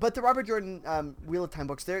 But the Robert Jordan Wheel of Time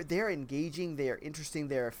books, they're engaging. They are interesting.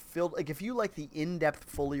 They are filled. Like if you like the in-depth,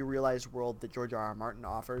 fully realized world that George R.R. Martin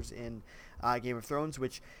offers in Game of Thrones,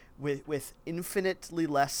 which with infinitely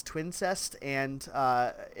less twincest and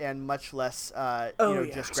much less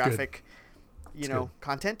just graphic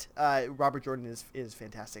content. Robert Jordan is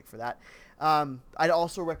fantastic for that. I'd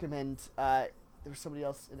also recommend there was somebody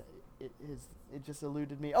else it just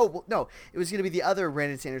eluded me. Oh well, no, it was going to be the other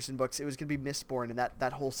Brandon Sanderson books. It was going to be Mistborn and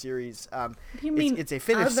that whole series. You mean it's a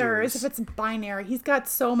finished series. If it's binary, he's got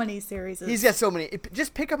so many series. He's got so many.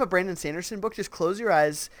 Just pick up a Brandon Sanderson book. Just close your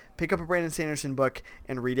eyes, pick up a Brandon Sanderson book,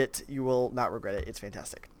 and read it. You will not regret it. It's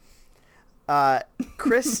fantastic.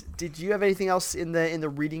 Chris, did you have anything else in the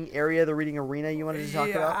reading area, the reading arena you wanted to talk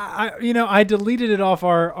about? I deleted it off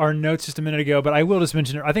our notes just a minute ago, but I will just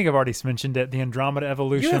mention it. I think I've already mentioned it. The Andromeda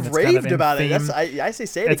Evolution. You have raved about it. I say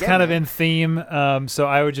it again. It's kind of in theme. So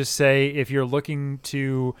I would just say if you're looking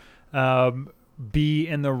to be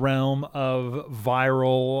in the realm of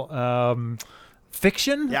viral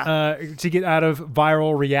fiction to get out of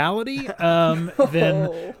viral reality,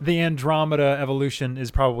 then the Andromeda Evolution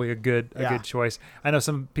is probably a good choice. I know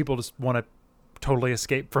some people just want to totally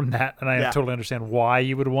escape from that, and I totally understand why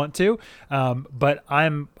you would want to. But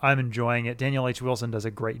I'm enjoying it. Daniel H. Wilson does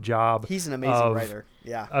a great job. He's an amazing writer.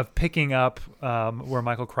 Of picking up where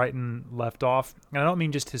Michael Crichton left off. And I don't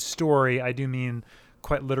mean just his story. I do mean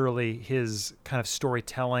quite literally his kind of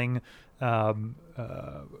storytelling.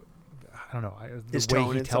 I don't know, the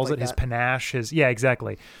way he tells it, his panache,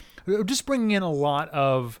 exactly. Just bringing in a lot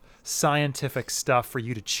of scientific stuff for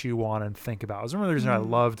you to chew on and think about. It was one of the reasons I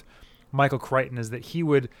loved Michael Crichton is that he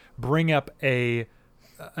would bring up an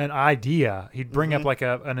idea. He'd bring up like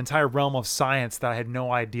an entire realm of science that I had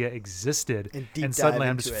no idea existed. And suddenly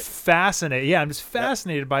I'm just fascinated. Yeah, I'm just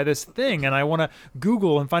fascinated by this thing. And I want to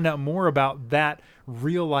Google and find out more about that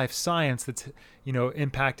real life science that's,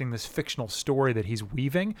 impacting this fictional story that he's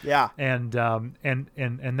weaving. Yeah. And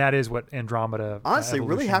that is what Andromeda honestly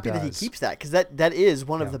really happy that he keeps that, because that is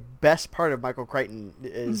one of the best part of Michael Crichton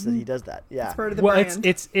is that he does that. Yeah. It's part of the brand.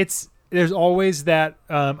 It's there's always that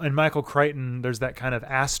in Michael Crichton there's that kind of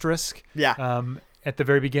asterisk at the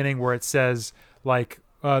very beginning where it says like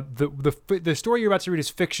the story you're about to read is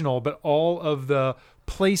fictional, but all of the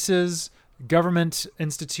places, government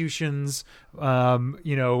institutions,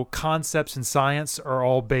 concepts in science are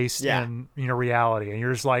all based in reality, and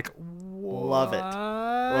you're just like, what? Love it.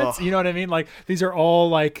 Ugh. You know what I mean? Like these are all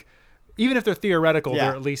like, even if they're theoretical,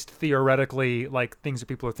 they're at least theoretically like things that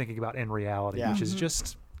people are thinking about in reality, which is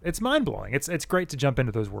just, it's mind blowing. It's great to jump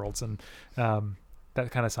into those worlds, and that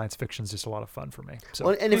kind of science fiction is just a lot of fun for me. So,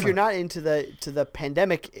 well, and if you're not into the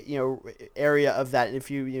pandemic, area of that, and if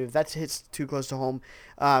if that hits too close to home,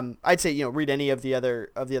 I'd say read any of the other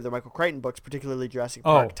Michael Crichton books, particularly Jurassic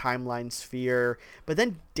Park, Timeline, Sphere. But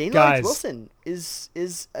then Daniel H. Wilson is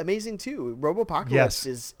amazing too. Robopocalypse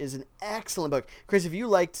is an excellent book. Chris,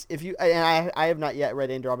 I have not yet read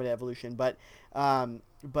Andromeda Evolution, but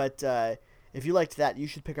if you liked that, you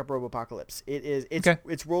should pick up Robopocalypse.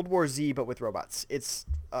 It's World War Z but with robots. It's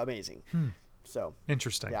amazing. So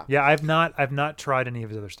interesting. Yeah, I've not tried any of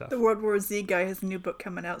his other stuff. The World War Z guy has a new book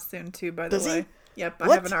coming out soon too, by the way. Yep,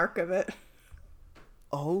 I have an arc of it.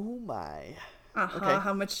 Oh my. Okay.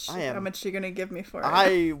 How much are you gonna give me for it?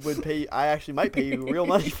 I would pay. I actually might pay you real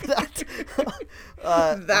money for that.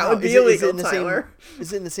 That would be illegal, Tyler.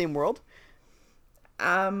 Is it in the same world?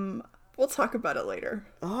 We'll talk about it later.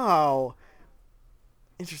 Oh.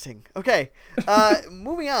 Interesting. Okay.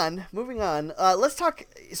 Moving on. Let's talk.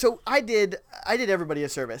 So I did everybody a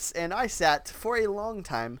service, and I sat for a long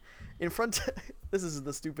time in front. This is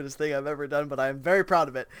the stupidest thing I've ever done, but I am very proud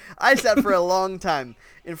of it. I sat for a long time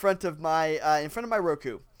in front of my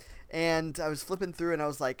Roku, and I was flipping through, and I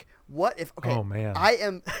was like, "What if?" Okay, oh man,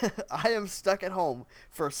 I am stuck at home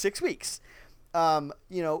for 6 weeks. I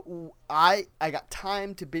got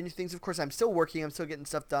time to binge things. Of course, I'm still working. I'm still getting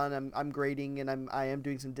stuff done. I'm grading, and I am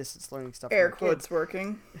doing some distance learning stuff. Air quotes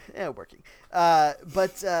working. Yeah, working.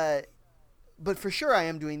 But for sure I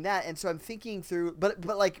am doing that, and so I'm thinking through. But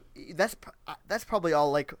like that's probably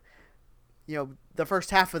all like, the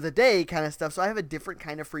first half of the day kind of stuff. So I have a different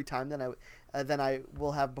kind of free time than I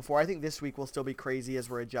will have before. I think this week will still be crazy as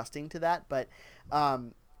we're adjusting to that. But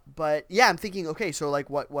yeah, I'm thinking, okay, so like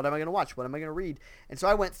what am I going to watch? What am I going to read? And so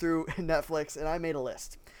I went through Netflix and I made a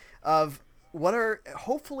list of what are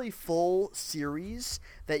hopefully full series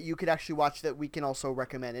that you could actually watch that we can also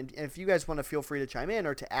recommend. And if you guys want to, feel free to chime in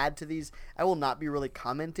or to add to these. I will not be really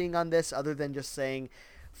commenting on this other than just saying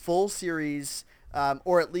full series,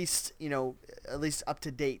 or at least up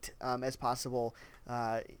to date as possible.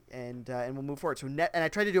 And we'll move forward. And I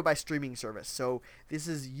try to do it by streaming service. So this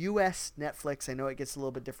is U.S. Netflix. I know it gets a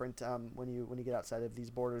little bit different when you get outside of these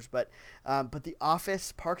borders, but The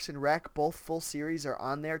Office, Parks and Rec, both full series are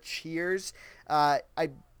on there. Cheers. I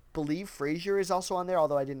believe Frasier is also on there,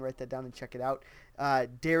 although I didn't write that down and check it out.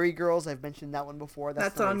 Dairy Girls, I've mentioned that one before.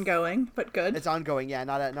 That's ongoing, but good. It's ongoing, yeah,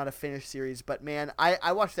 not a finished series. But man,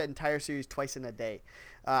 I watched that entire series twice in a day.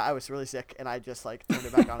 I was really sick, and I just turned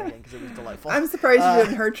it back on again because it was delightful. I'm surprised you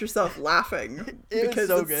didn't hurt yourself laughing. It was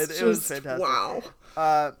so good. It was fantastic. Wow.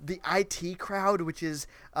 The IT Crowd, which is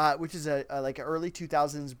a like early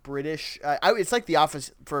 2000s British. It's like The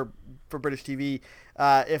Office for British TV.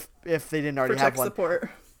 If they didn't already have one. For tech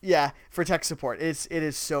support. Yeah, for tech support. It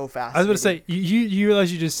is so fast. I was going to say, you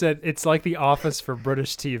realize you just said it's like The Office for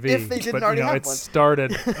British TV. If they didn't already have one. It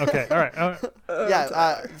started. Okay, all right.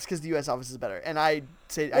 It's because the U.S. Office is better. And I do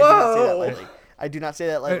not say that lightly. I do not say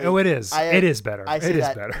that lightly. Oh, it is. It is better. I say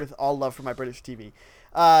that better. with all love for my British TV.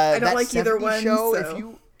 I don't like either one. Show,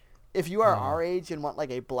 so. if you are our age and want like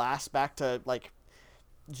a blast back to like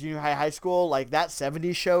junior high school, like that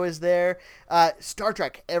 70s show is there. Star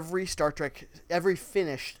Trek, every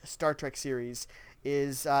finished Star Trek series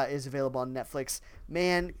is available on Netflix.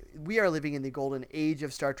 Man, we are living in the golden age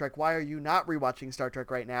of Star Trek. Why are you not rewatching Star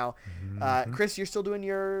Trek right now? Chris, you're still doing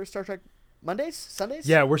your Star Trek Sundays?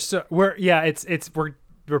 Yeah,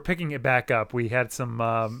 we're picking it back up. We had some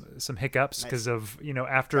hiccups because of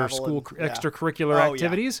after school extracurricular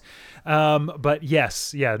activities. Yeah. But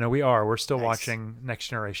yes, we're still watching Next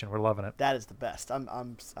Generation. We're loving it. That is the best.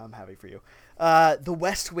 I'm happy for you. The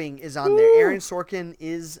West Wing is on there. Aaron Sorkin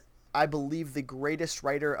is, I believe, the greatest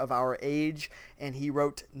writer of our age, and he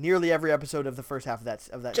wrote nearly every episode of the first half of that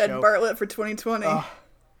show. Jed Bartlett for 2020.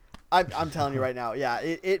 I'm telling you right now, yeah,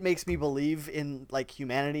 it makes me believe in like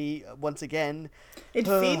humanity once again. It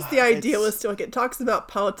feeds the idealist. Like it talks about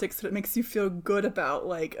politics, but it makes you feel good about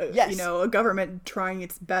like a government trying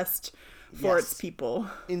its best for its people.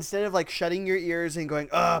 Instead of like shutting your ears and going,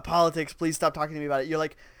 politics, please stop talking to me about it. You're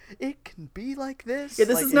like, it can be like this. Yeah,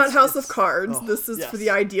 this is not House of Cards. This is for the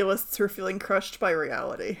idealists who are feeling crushed by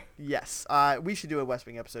reality. Yes. We should do a West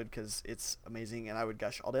Wing episode because it's amazing and I would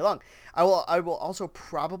gush all day long. I will also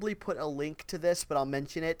probably put a link to this, but I'll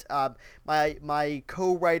mention it. My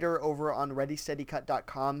co-writer over on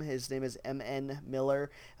ReadySteadyCut.com, his name is M.N.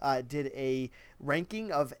 Miller, did a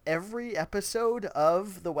ranking of every episode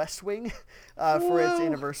of The West Wing for its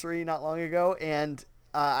anniversary not long ago, and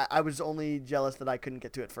I was only jealous that I couldn't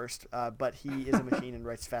get to it first, but he is a machine and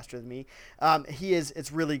writes faster than me.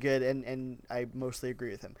 It's really good, and I mostly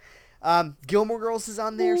agree with him. Gilmore Girls is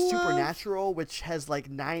on there. Supernatural, which has like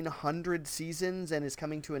 900 seasons and is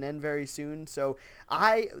coming to an end very soon. So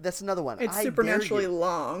that's another one. It's supernaturally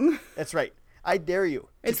long. That's right. I dare you.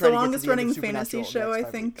 It's the longest running fantasy show, I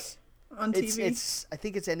think, on TV. I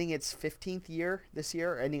think it's ending its 15th year this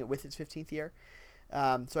year, ending it with its 15th year.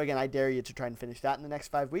 So again, I dare you to try and finish that in the next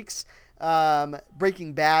 5 weeks.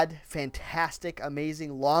 Breaking Bad, fantastic,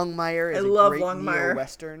 amazing. Longmire is a great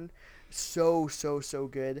neo-western. So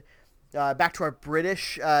good. Back to our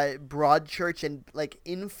British Broadchurch, and like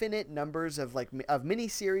infinite numbers of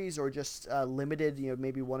miniseries or just limited,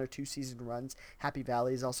 maybe 1 or 2 season runs. Happy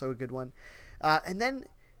Valley is also a good one. And then,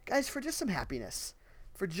 guys, for just some happiness,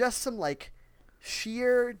 for just some like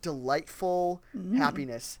sheer delightful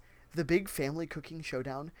happiness, The Big Family Cooking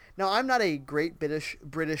Showdown. Now, I'm not a great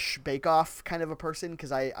British bake-off kind of a person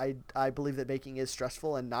because I believe that baking is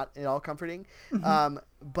stressful and not at all comforting.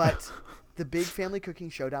 But The Big Family Cooking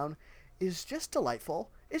Showdown is just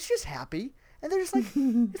delightful. It's just happy. and they're just like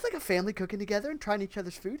it's like a family cooking together and trying each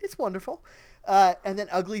other's food. It's wonderful. And then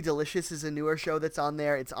Ugly Delicious is a newer show that's on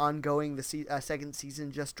there. It's ongoing. The second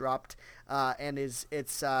season just dropped, and it's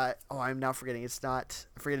I'm now forgetting. It's not,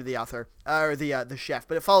 I forget the author or the chef,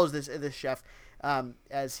 but it follows this chef.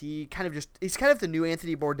 As he's kind of the new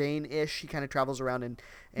Anthony Bourdain-ish. He kind of travels around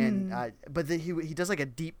but he does like a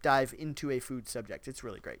deep dive into a food subject. It's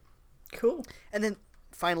really great. Cool. And then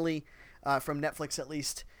finally, from Netflix at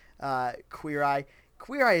least, Queer Eye.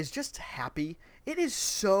 Queer Eye is just happy. It is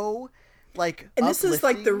so like and uplifting. This is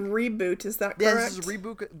like the reboot, is that correct? Yeah, this is a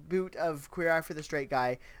reboot of Queer Eye for the Straight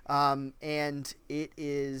Guy. And it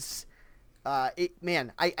is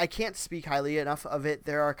I can't speak highly enough of it.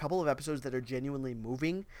 There are a couple of episodes that are genuinely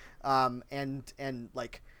moving, and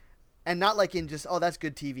not like in just, oh, that's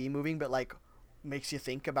good TV moving, but like makes you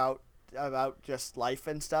think about just life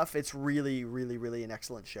and stuff. It's really, really, really an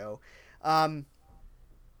excellent show.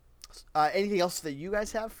 Anything else that you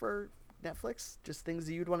guys have for Netflix? Just things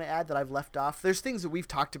that you'd want to add that I've left off? There's things that we've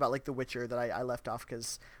talked about, like The Witcher, that I left off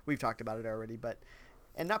because we've talked about it already,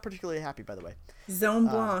 and not particularly happy, by the way. Zone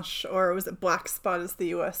Blanche, or was it Black Spot is the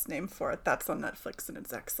U.S. name for it. That's on Netflix, and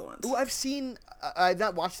it's excellent. Ooh, I've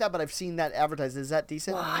not watched that, but I've seen that advertised. Is that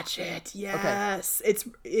decent? Watch it, yes. Okay.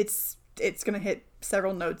 It's going to hit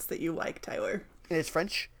several notes that you like, Tyler. And it's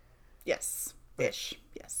French? Yes. Ish.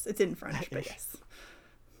 Yes. It's in French, but yes.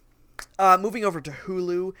 Moving over to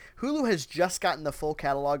Hulu. Hulu has just gotten the full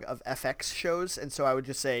catalog of FX shows, and so I would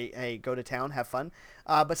just say, hey, go to town, have fun.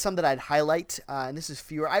 But some that I'd highlight, and this is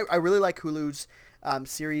fewer. I really like Hulu's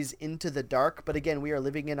series Into the Dark, but again, we are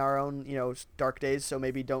living in our own dark days, so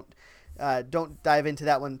maybe don't dive into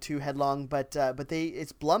that one too headlong. But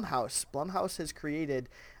it's Blumhouse. Blumhouse has created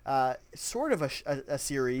sort of a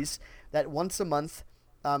series that once a month,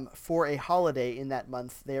 for a holiday in that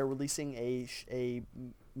month, they are releasing a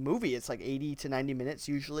movie. It's like 80 to 90 minutes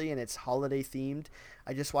usually, and it's holiday themed.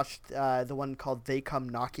 I just watched the one called They Come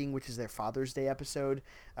Knocking, which is their Father's Day episode,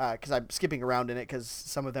 because I'm skipping around in it because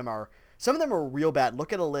some of them are real bad.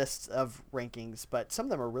 Look at a list of rankings, but some of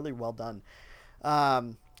them are really well done.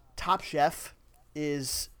 Top Chef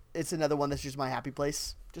it's another one that's just my happy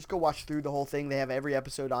place. Just go watch through the whole thing. They have every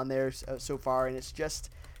episode on there so far, and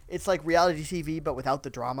it's like reality TV but without the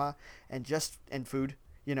drama and food,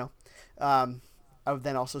 I would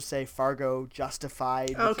then also say Fargo,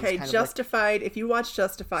 Justified. Okay, Justified. If you watch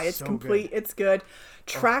Justified, it's so complete. Good. It's good.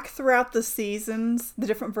 Track throughout the seasons, the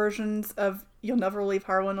different versions of You'll Never Leave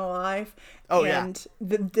Harlan Alive. Oh, and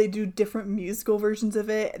they do different musical versions of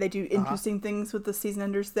it. They do interesting things with the season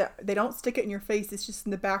enders that they don't stick it in your face. It's just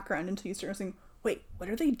in the background until you start saying, wait, what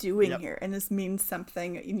are they doing here? And this means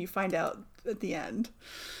something, and you find out at the end.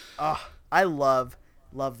 I love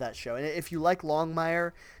that show. And if you like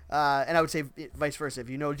Longmire, and I would say vice versa, if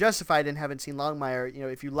you know Justified and haven't seen Longmire,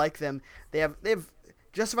 if you like them, they have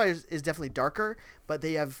Justified is definitely darker, but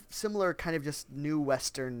they have similar kind of just new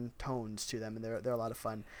Western tones to them, and they're a lot of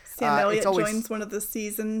fun. Sam Elliott joins one of the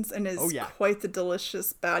seasons and is quite the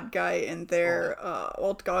delicious bad guy in there.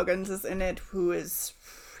 Walt Goggins is in it,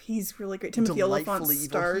 he's really great. Timothy Olyphant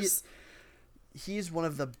stars. He's one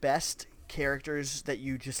of the best characters that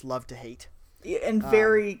you just love to hate. And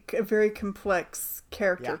very complex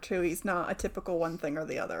character too. He's not a typical one thing or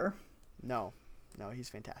the other. No, he's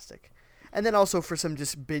fantastic. And then also for some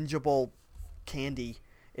just bingeable candy,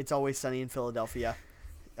 It's Always Sunny in Philadelphia,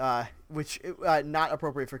 which not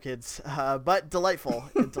appropriate for kids, but delightful,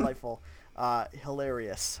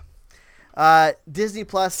 hilarious. Disney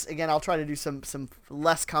Plus, again, I'll try to do some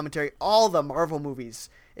less commentary. All the Marvel movies.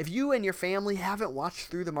 If you and your family haven't watched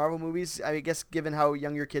through the Marvel movies, I guess given how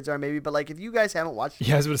young your kids are, maybe, but like if you guys haven't watched,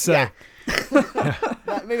 I was going to say,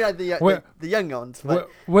 maybe not the young ones. But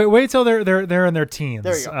wait till they're in their teens.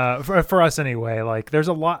 There you go. For us anyway, like there's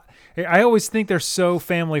a lot. I always think they're so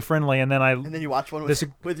family friendly, and then you watch one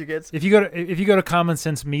with your kids. If you go to Common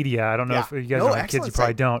Sense Media, I don't know if you guys don't have kids, you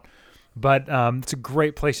probably don't. But it's a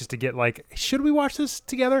great place just to get like, should we watch this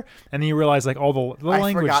together? And then you realize like all the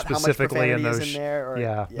language specifically in those.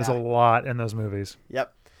 There's a lot in those movies.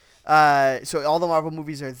 Yep. So all the Marvel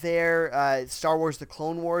movies are there. Star Wars: The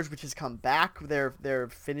Clone Wars, which has come back. They're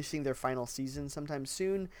finishing their final season sometime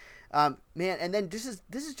soon. And then this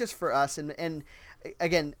is just for us. And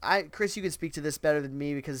again, Chris, you can speak to this better than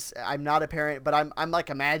me because I'm not a parent, but I'm like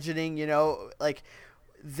imagining, like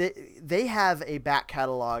they have a back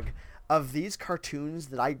catalog of these cartoons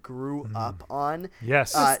that I grew up on.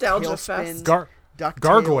 Yes. Nostalgia Fest.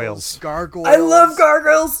 Gargoyles. I love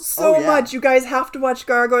Gargoyles so much. You guys have to watch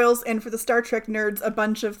Gargoyles. And for the Star Trek nerds, a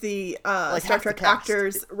bunch of the Star Trek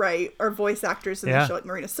actors, or voice actors in the show, like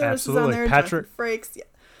Marina Sirtis is on there, Patrick Jonathan Frakes.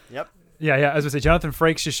 Yep. Yeah. As I say, Jonathan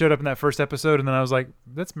Frakes just showed up in that first episode, and then I was like,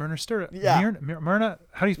 "That's Myrna Sturgis." Yeah. Myrna.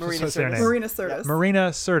 How do you Marina say her Sirtis. name? Marina Sirtis. Yes. Marina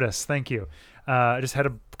Sirtis. Thank you. I just had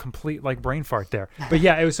a complete brain fart there. But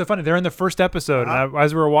yeah, it was so funny. They're in the first episode, and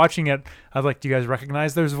as we were watching it, I was like, "Do you guys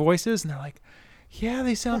recognize those voices?" And they're like, "Yeah,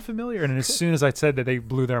 they sound familiar." And as soon as I said that, they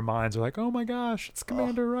blew their minds. They're like, "Oh my gosh, it's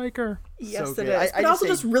Commander Riker." Yes, So it good. is. I But also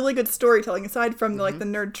say- just really good storytelling. Aside from the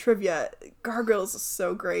nerd trivia, Gargoyles is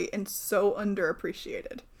so great and so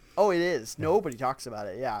underappreciated. Oh, it is. Nobody talks about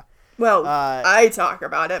it. Yeah. Well, I talk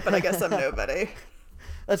about it, but I guess I'm nobody.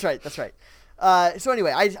 That's right. So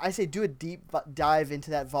anyway, I say do a deep dive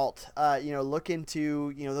into that vault. Look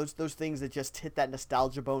into those things that just hit that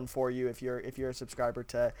nostalgia bone for you if you're a subscriber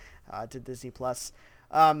to Disney Plus.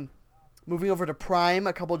 Moving over to Prime,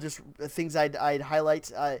 a couple just things I'd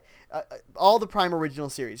highlight. All the Prime original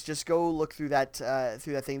series. Just go look through that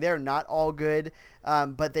thing. They're not all good,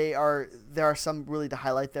 but there are some really to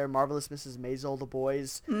highlight there. Marvelous Mrs. Maisel, The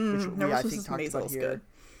Boys, which we I think talked about here. Good.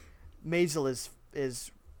 Maisel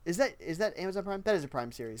is that Amazon Prime? That is a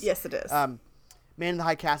Prime series. Yes, it is. Man in the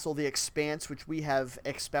High Castle, The Expanse, which we have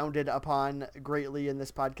expounded upon greatly in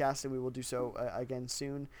this podcast, and we will do so again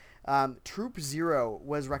soon. Troop Zero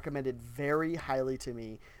was recommended very highly to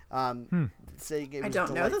me. Saying it was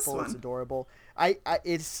don't know this delightful, one. it's adorable.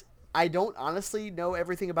 I don't honestly know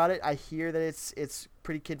everything about it. I hear that it's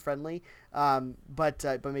pretty kid friendly, but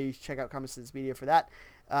maybe check out Common Sense Media for that.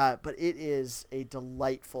 But it is a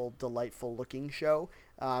delightful looking show.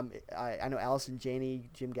 I know Allison Janney,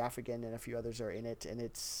 Jim Gaffigan, and a few others are in it, and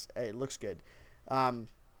it looks good.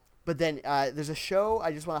 But then there's a show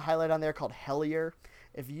I just want to highlight on there called Hellier.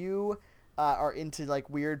 If you are into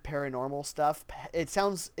weird paranormal stuff,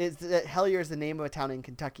 Hellier is the name of a town in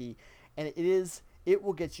Kentucky, and it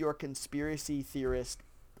will get your conspiracy theorist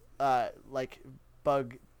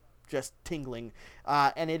bug just tingling,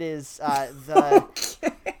 and it is the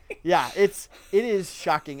yeah, it is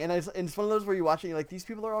shocking, and it's one of those where you're watching, you're like, these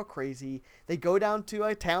people are all crazy. They go down to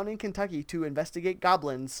a town in Kentucky to investigate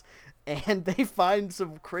goblins, and they find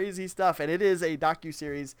some crazy stuff, and it is a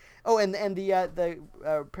docuseries. Oh, and the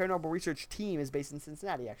paranormal research team is based in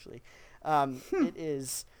Cincinnati, actually. It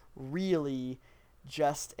is really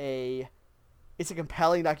just it's a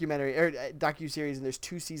compelling documentary or docuseries, and there's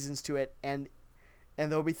 2 seasons to it, and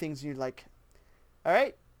there'll be things you're like, all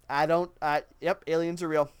right, yep, aliens are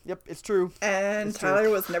real. Yep, it's true. And it's Tyler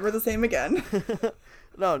true. was never the same again.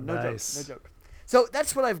 No Nice. joke. So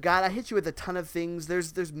that's what I've got. I hit you with a ton of things.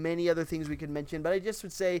 There's many other things we could mention, but I just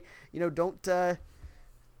would say, don't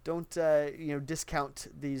discount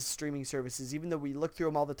these streaming services, even though we look through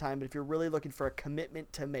them all the time. But if you're really looking for a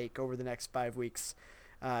commitment to make over the next 5 weeks,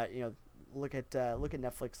 look at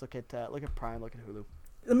Netflix, look at Prime, look at Hulu.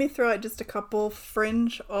 Let me throw out just a couple.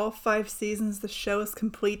 Fringe, all 5 seasons, the show is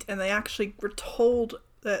complete, and they actually were told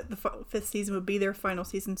that the 5th season would be their final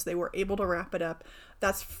season, so they were able to wrap it up.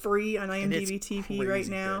 That's free on IMDb TV right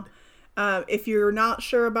now. If you're not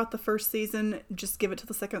sure about the first season, just give it to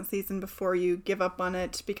the second season before you give up on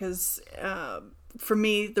it, because for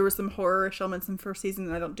me, there was some horror-ish elements in the first season,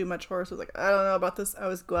 and I don't do much horror, so I was like, I don't know about this. I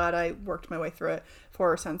was glad I worked my way through it. If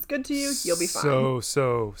horror sounds good to you, you'll be fine.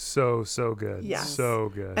 So good. Yes. So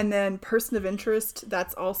good. And then Person of Interest,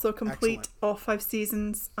 that's also complete. Excellent. All 5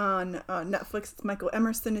 seasons on Netflix. It's Michael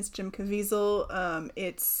Emerson, it's Jim Caviezel,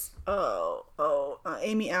 it's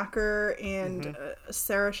Amy Acker and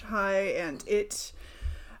Sarah Shahai, and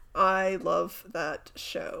I love that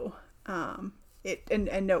show.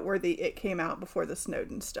 And noteworthy, it came out before the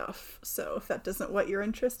Snowden stuff. So if that doesn't whet your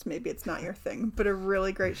interest, maybe it's not your thing. But a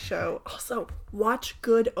really great show. Also, watch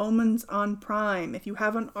Good Omens on Prime. If you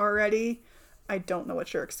haven't already, I don't know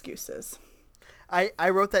what your excuse is. I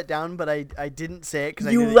wrote that down, but I didn't say it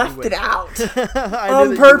because You left it out I on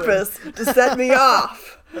knew that you purpose to set me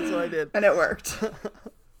off. would. That's what I did. And it worked.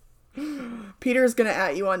 Peter's going to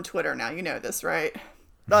at you on Twitter now. You know this, right?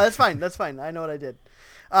 No, that's fine. I know what I did.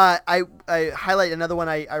 I highlight another one.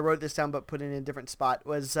 I wrote this down but put it in a different spot.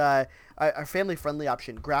 Was a family-friendly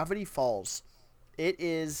option, Gravity Falls. It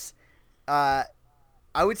is, I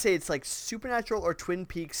would say it's like Supernatural or Twin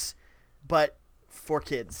Peaks, but for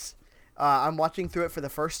kids. I'm watching through it for the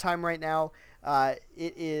first time right now.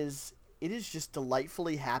 It is just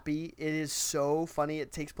delightfully happy. It is so funny.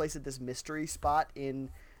 It takes place at this mystery spot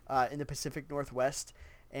in the Pacific Northwest.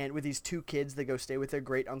 And with these 2 kids, they go stay with their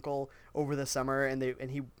great uncle over the summer, and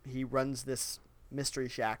he runs this mystery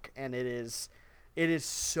shack, and it is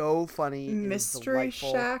so funny. Mystery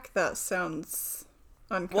Shack? That sounds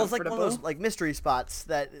uncomfortable. Well, it's like one of those mystery spots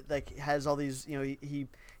that has all these.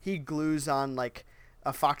 He glues on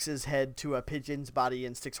a fox's head to a pigeon's body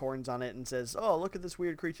and sticks horns on it and says, "Oh, look at this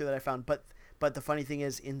weird creature that I found." But the funny thing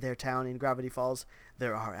is, in their town, in Gravity Falls,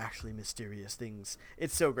 there are actually mysterious things.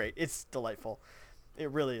 It's so great. It's delightful.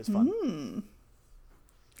 It really is fun.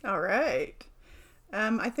 All right.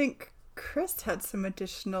 I think Chris had some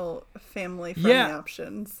additional family-friendly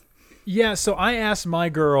options. Yeah, so I asked my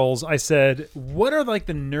girls, I said, what are like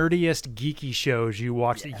the nerdiest geeky shows you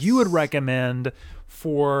watch that you would recommend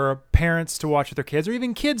for parents to watch with their kids, or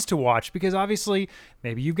even kids to watch? Because obviously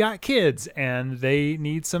maybe you've got kids and they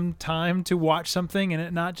need some time to watch something and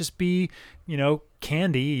it not just be,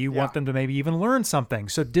 candy. You want them to maybe even learn something.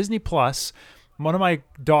 So Disney Plus, one of my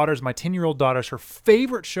daughters, my 10-year-old daughter's, her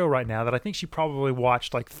favorite show right now that I think she probably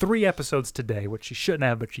watched like 3 episodes today, which she shouldn't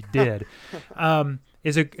have, but she did,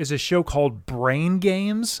 is a show called Brain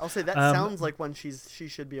Games. I'll say that sounds like one she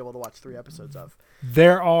should be able to watch 3 episodes of.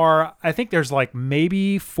 I think there's like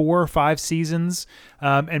maybe 4 or 5 seasons,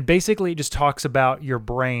 and basically it just talks about your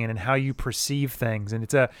brain and how you perceive things, and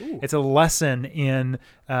it's a lesson in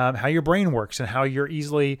how your brain works and how you're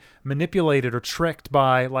easily manipulated or tricked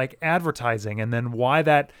by like advertising, and then why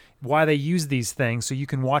they use these things, so you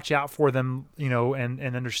can watch out for them,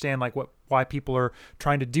 and understand like why people are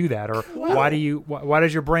trying to do that, or why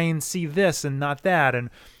does your brain see this and not that, and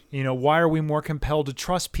why are we more compelled to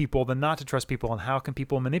trust people than not to trust people, and how can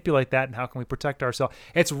people manipulate that, and how can we protect ourselves?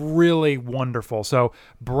 It's really wonderful. So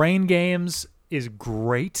Brain Games is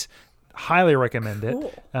great. Highly recommend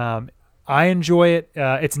it. I enjoy it.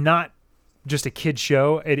 It's not just a kid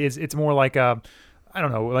show. It's more like a, I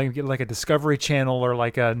don't know, like a Discovery Channel or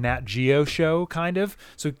like a Nat Geo show kind of.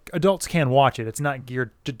 So adults can watch it. It's not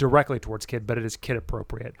geared directly towards kid, but it is kid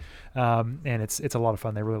appropriate. And it's a lot of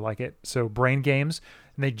fun. They really like it. So Brain Games,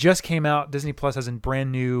 and they just came out. Disney Plus has a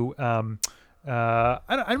brand new,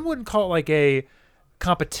 I wouldn't call it like a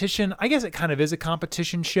competition. I guess it kind of is a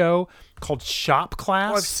competition show called Shop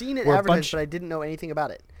Class. Oh, I've seen it advertised, but I didn't know anything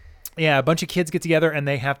about it. Yeah, a bunch of kids get together and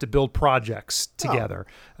they have to build projects together.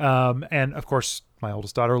 And of course, my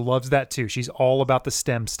oldest daughter loves that too. She's all about the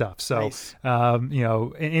STEM stuff. So, nice.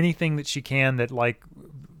 Anything that she can that like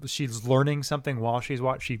she's learning something while she's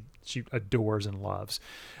watching, she adores and loves.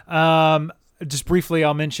 Just briefly,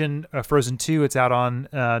 I'll mention Frozen 2. It's out on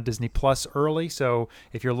Disney Plus early. So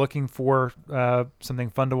if you're looking for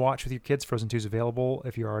something fun to watch with your kids, Frozen 2 is available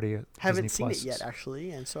if you're already a Haven't Disney seen Plus. it yet,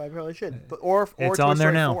 actually, and so I probably should. Or it's Toy on there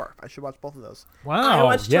Story now. 4. I should watch both of those. Wow. I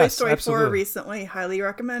watched Toy Story absolutely. 4 recently. Highly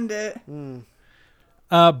recommend it.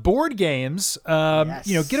 Board games,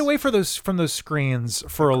 get away from those screens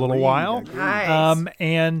for a little while. Nice.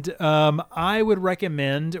 And I would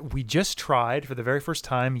recommend, we just tried for the very first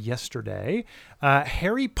time yesterday,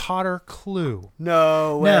 Harry Potter Clue.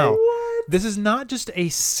 No way. Now, this is not just a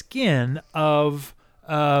skin of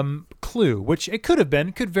Clue, which it could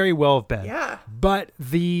very well have been. Yeah. But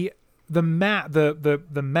the map,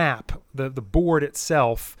 the board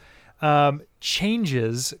itself,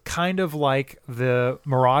 changes kind of like the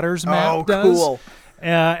Marauders map does. Cool.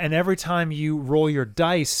 And every time you roll your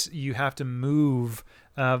dice, you have to move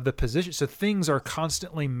the position. So things are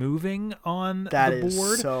constantly moving on the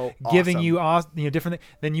board, so giving awesome. you different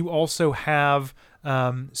things. Then you also have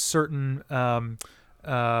certain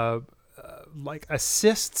like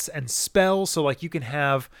assists and spells. So like you can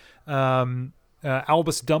have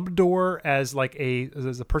Albus Dumbledore as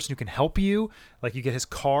a person who can help you. Like you get his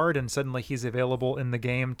card and suddenly he's available in the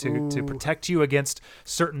game to protect you against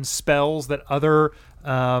certain spells that other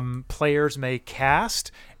players may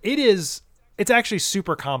cast. It's actually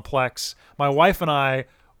super complex. My wife and I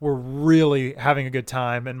were really having a good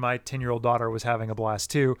time, and my 10-year-old daughter was having a blast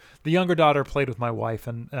too. The younger daughter played with my wife,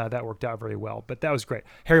 and that worked out very well. But that was great.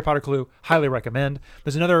 Harry Potter Clue, highly recommend.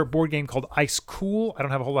 There's another board game called Ice Cool. I don't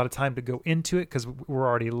have a whole lot of time to go into it because we're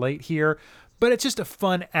already late here, but it's just a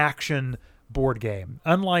fun action board game.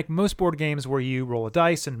 Unlike most board games where you roll a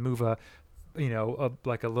dice and move like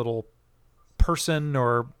a little person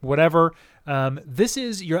or whatever, this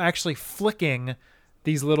is you're actually flicking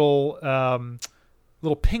these little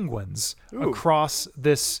penguins across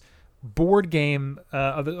this board game,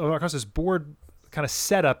 across this board kind of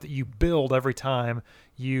setup that you build every time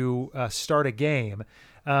you start a game.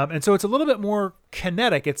 And so it's a little bit more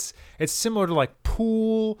kinetic. It's similar to like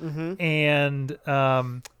pool, and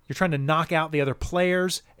you're trying to knock out the other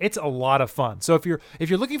players. It's a lot of fun. So if you're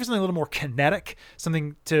looking for something a little more kinetic,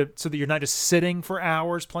 something so that you're not just sitting for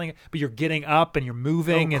hours playing it, but you're getting up and you're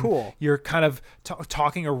moving and you're kind of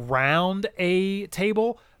talking around a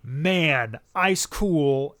table, man, Ice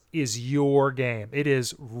Cool is your game. It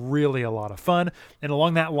is really a lot of fun. And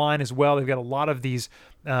along that line as well, they've got a lot of these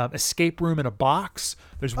escape room in a box.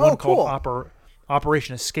 There's one called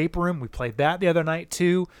Operation Escape Room. We played that the other night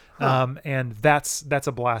too, and that's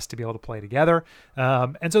a blast to be able to play together.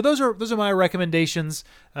 And so those are my recommendations,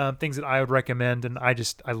 things that I would recommend, and I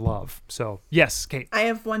love. So yes, Kate. I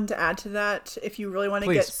have one to add to that. If you really want to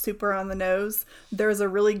Please. get super on the nose, there's a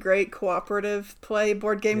really great cooperative play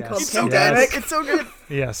board game called It's so Pandemic. good. It's so good.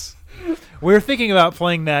 Yes. We're thinking about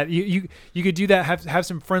playing that. You could do that. Have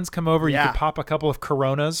some friends come over. You Yeah. could pop a couple of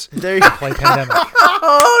Coronas. There you go. Play Pandemic.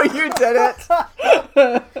 Oh, you did it!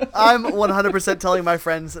 I'm 100% telling my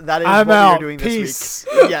friends that is I'm what out. we're doing Peace.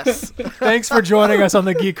 this week. Yes. Thanks for joining us on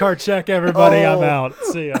the Geek Card Check, everybody. I'm Oh. out.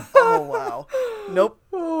 See ya. Oh wow. Nope.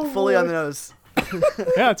 Fully on the nose.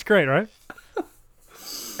 Yeah, it's great, right?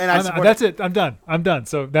 And I support That's it. I'm done.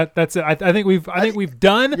 So that's it. I think we've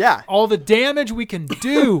done Yeah. all the damage we can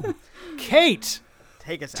do. Kate,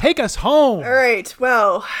 Take us home. All right.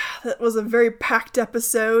 Well, that was a very packed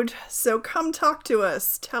episode. So come talk to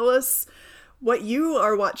us. Tell us what you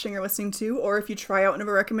are watching or listening to, or if you try out one of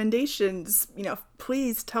our recommendations,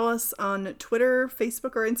 please tell us on Twitter,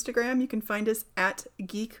 Facebook, or Instagram. You can find us at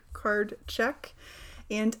Geek Card Check.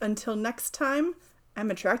 And until next time,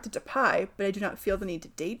 I'm attracted to pie, but I do not feel the need to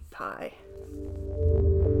date pie.